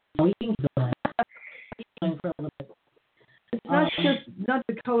 seconds. We can go on for a little bit. It's not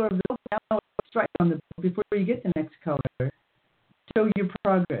the color of the belt, now it's stripe on the belt before you get the next color. Show your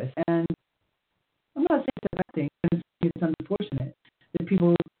progress. And I'm not saying it's a bad thing, it's unfortunate that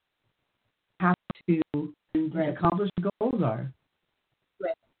people have to accomplish goals are.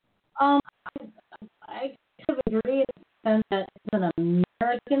 Right. I kind of agree in the sense that it's an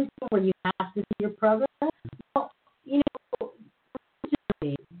American thing where you have to see your progress. Well,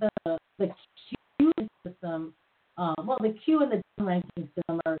 the Q system, the Q and the ranking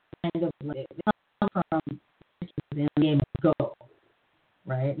system are kind of like, they come from the game of Go,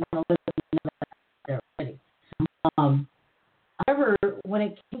 right? Now, they're ready. However, when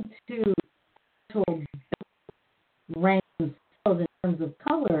it came to actual ranking in terms of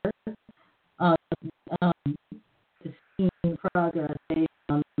color, to seeing progress based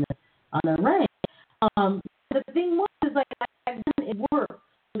on the rank. The thing was, is like back then it worked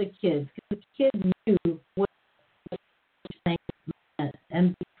for the kids because the kids knew what rank meant and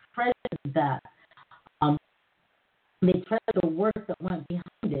they treasured that. They treasured the work that went behind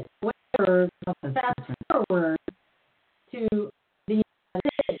it. Whereas, fast forward to the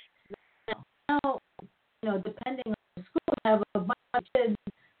United States, now, depending on the school, have a bunch of kids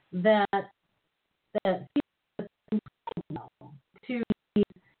that to these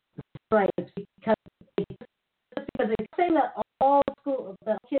stripes because they say that all schools,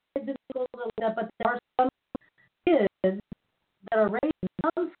 that kids in schools are like that, but there are some kids that are raised in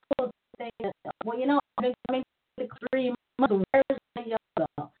some schools saying that, well, I've been coming to 3 months, where's my yellow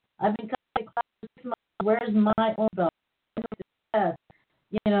belt? I've been coming to class for 6 months, where's my own belt? I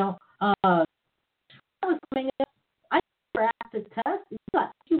was coming in, I never asked to test. You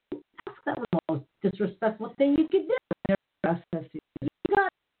asked, that was the most disrespectful thing you could do. You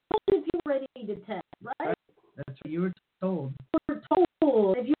got told if you were ready to test, right? That's what you were told. You were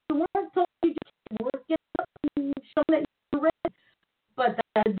told. If you weren't told, you just keep working up and show that you were ready. But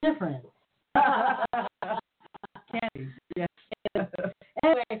that's the difference. Candy, yes.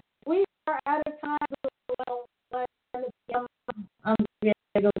 Anyway, we are out of time. Well, I'm going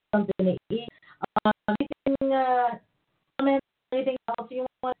to go to something to eat. Anything, comment, anything else you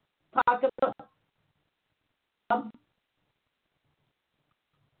want to talk about?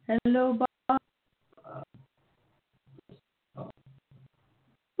 Hello, Bob.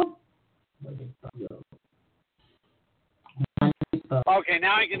 Okay,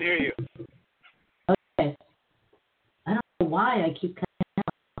 now I can hear you. Okay. I don't know why I keep cutting out.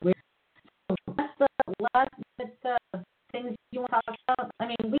 What's the last minute things you want to talk about? I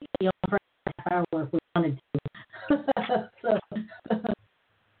mean, we could be on for a half hour if we wanted to. So.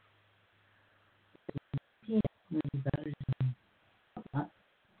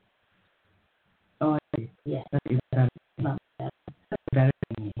 Oh, I see. Yeah. Not bad. Better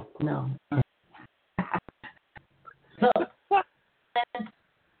than me. No. So,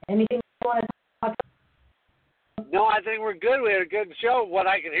 anything you want to talk about? No, I think we're good. We had a good show, what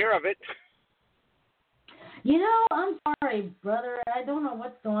I can hear of it. I'm sorry, brother. I don't know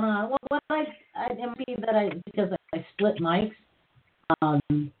what's going on. Well, what I am that because I split mics.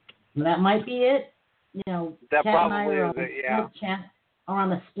 That might be it. You know, That Kat and I probably are is it, yeah.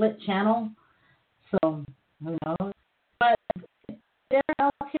 On a split channel. So, who knows? But there,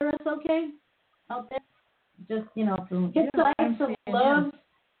 I'll hear us okay out there. Just, you know, hit some likes, some loves.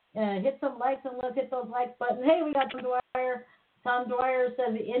 Hit some likes and loves. Hit those like buttons. Hey, we got Tom Dwyer. Tom Dwyer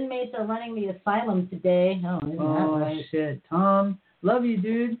says the inmates are running the asylum today. Oh, isn't that right? Shit. Tom, love you,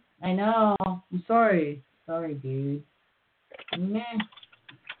 dude. I know. I'm sorry. Sorry, dude. Meh.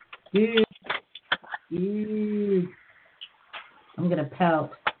 Dude. I'm going to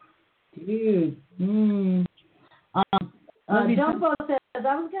pout. Dude. Jumbo says,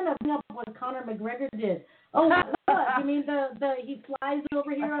 I was going to bring up what Conor McGregor did. Oh, what? You mean he flies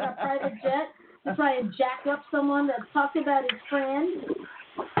over here on a private jet to try and jack up someone that talked about his friend?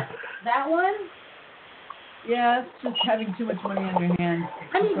 That one? Yeah, it's just having too much money on your hands.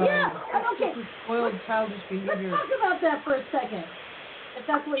 I mean, yeah. Okay. It's spoiled, childish behavior. Let's talk about that for a second, if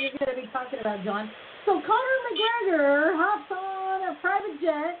that's what you're going to be talking about, John. So Conor McGregor hops on a private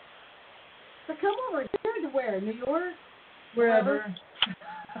jet to come over here to where? New York? Wherever.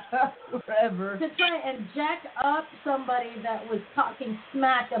 Wherever. To try and jack up somebody that was talking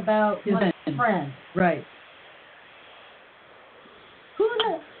smack about my friend. Right.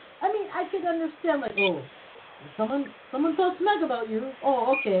 I mean, I could understand, like, oh, someone talks smack about you.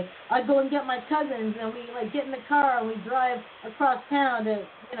 Oh, okay. I go and get my cousins, and we like get in the car and we drive across town to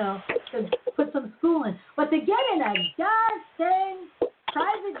put some school in. But to get in a goddamn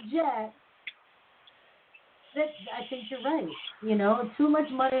private jet, I think you're right. You know, too much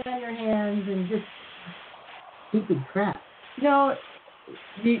money on your hands and just stupid crap. You know,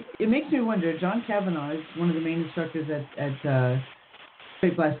 it makes me wonder. John Kavanaugh is one of the main instructors at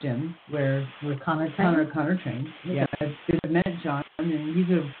Great Glass Gym, where Connor trains. Yeah, I've met John, and he's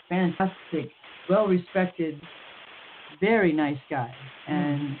a fantastic, well-respected, very nice guy.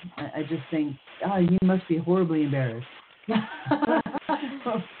 And I just think, he must be horribly embarrassed by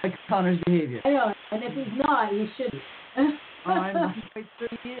Connor's behavior. I know, and if he's not, he should. I'm quite sure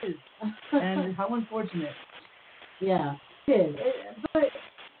he is. And how unfortunate. Yeah, it is. But,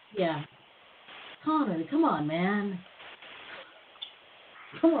 yeah. Connor, come on, man.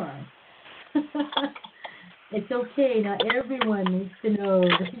 Come on. It's okay. Not everyone needs to know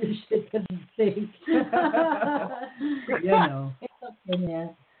that your shit doesn't stink. Yeah, no. It's okay, man.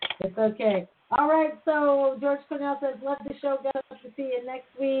 It's okay. All right, so George Cornell says, love the show. Got to see you next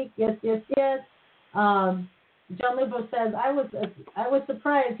week. Yes, yes, yes. John Lubo says, I was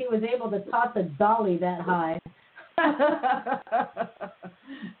surprised he was able to toss a dolly that high.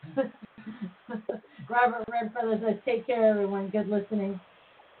 Robert Redfeather says, take care, everyone. Good listening.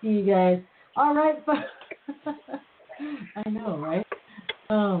 See you guys. All right, folks. I know, right?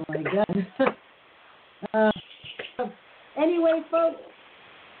 Oh, my God. Anyway, folks,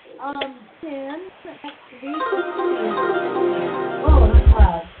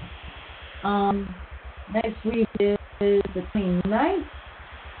 next week next week is the 29th,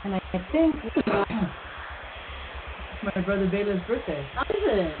 and I think it's my brother Bela's birthday. How is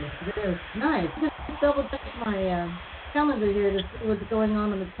it? It is. Nice. Just double check my calendar here to see what's going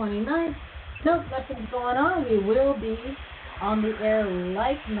on the 29th. Nope, nothing's going on. We will be on the air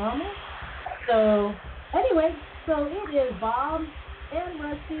like normal. So, anyway, so it is Bob and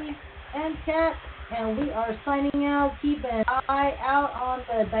Rusty and Kat, and we are signing out. Keep an eye out on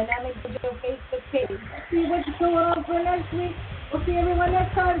the Dynamic Dojo Facebook page. See what's going on for next week. We'll see everyone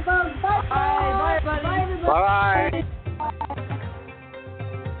next time, folks. Bye. Bye, everybody. Bye, everybody. Bye.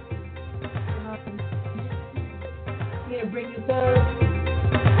 Here, bring your third.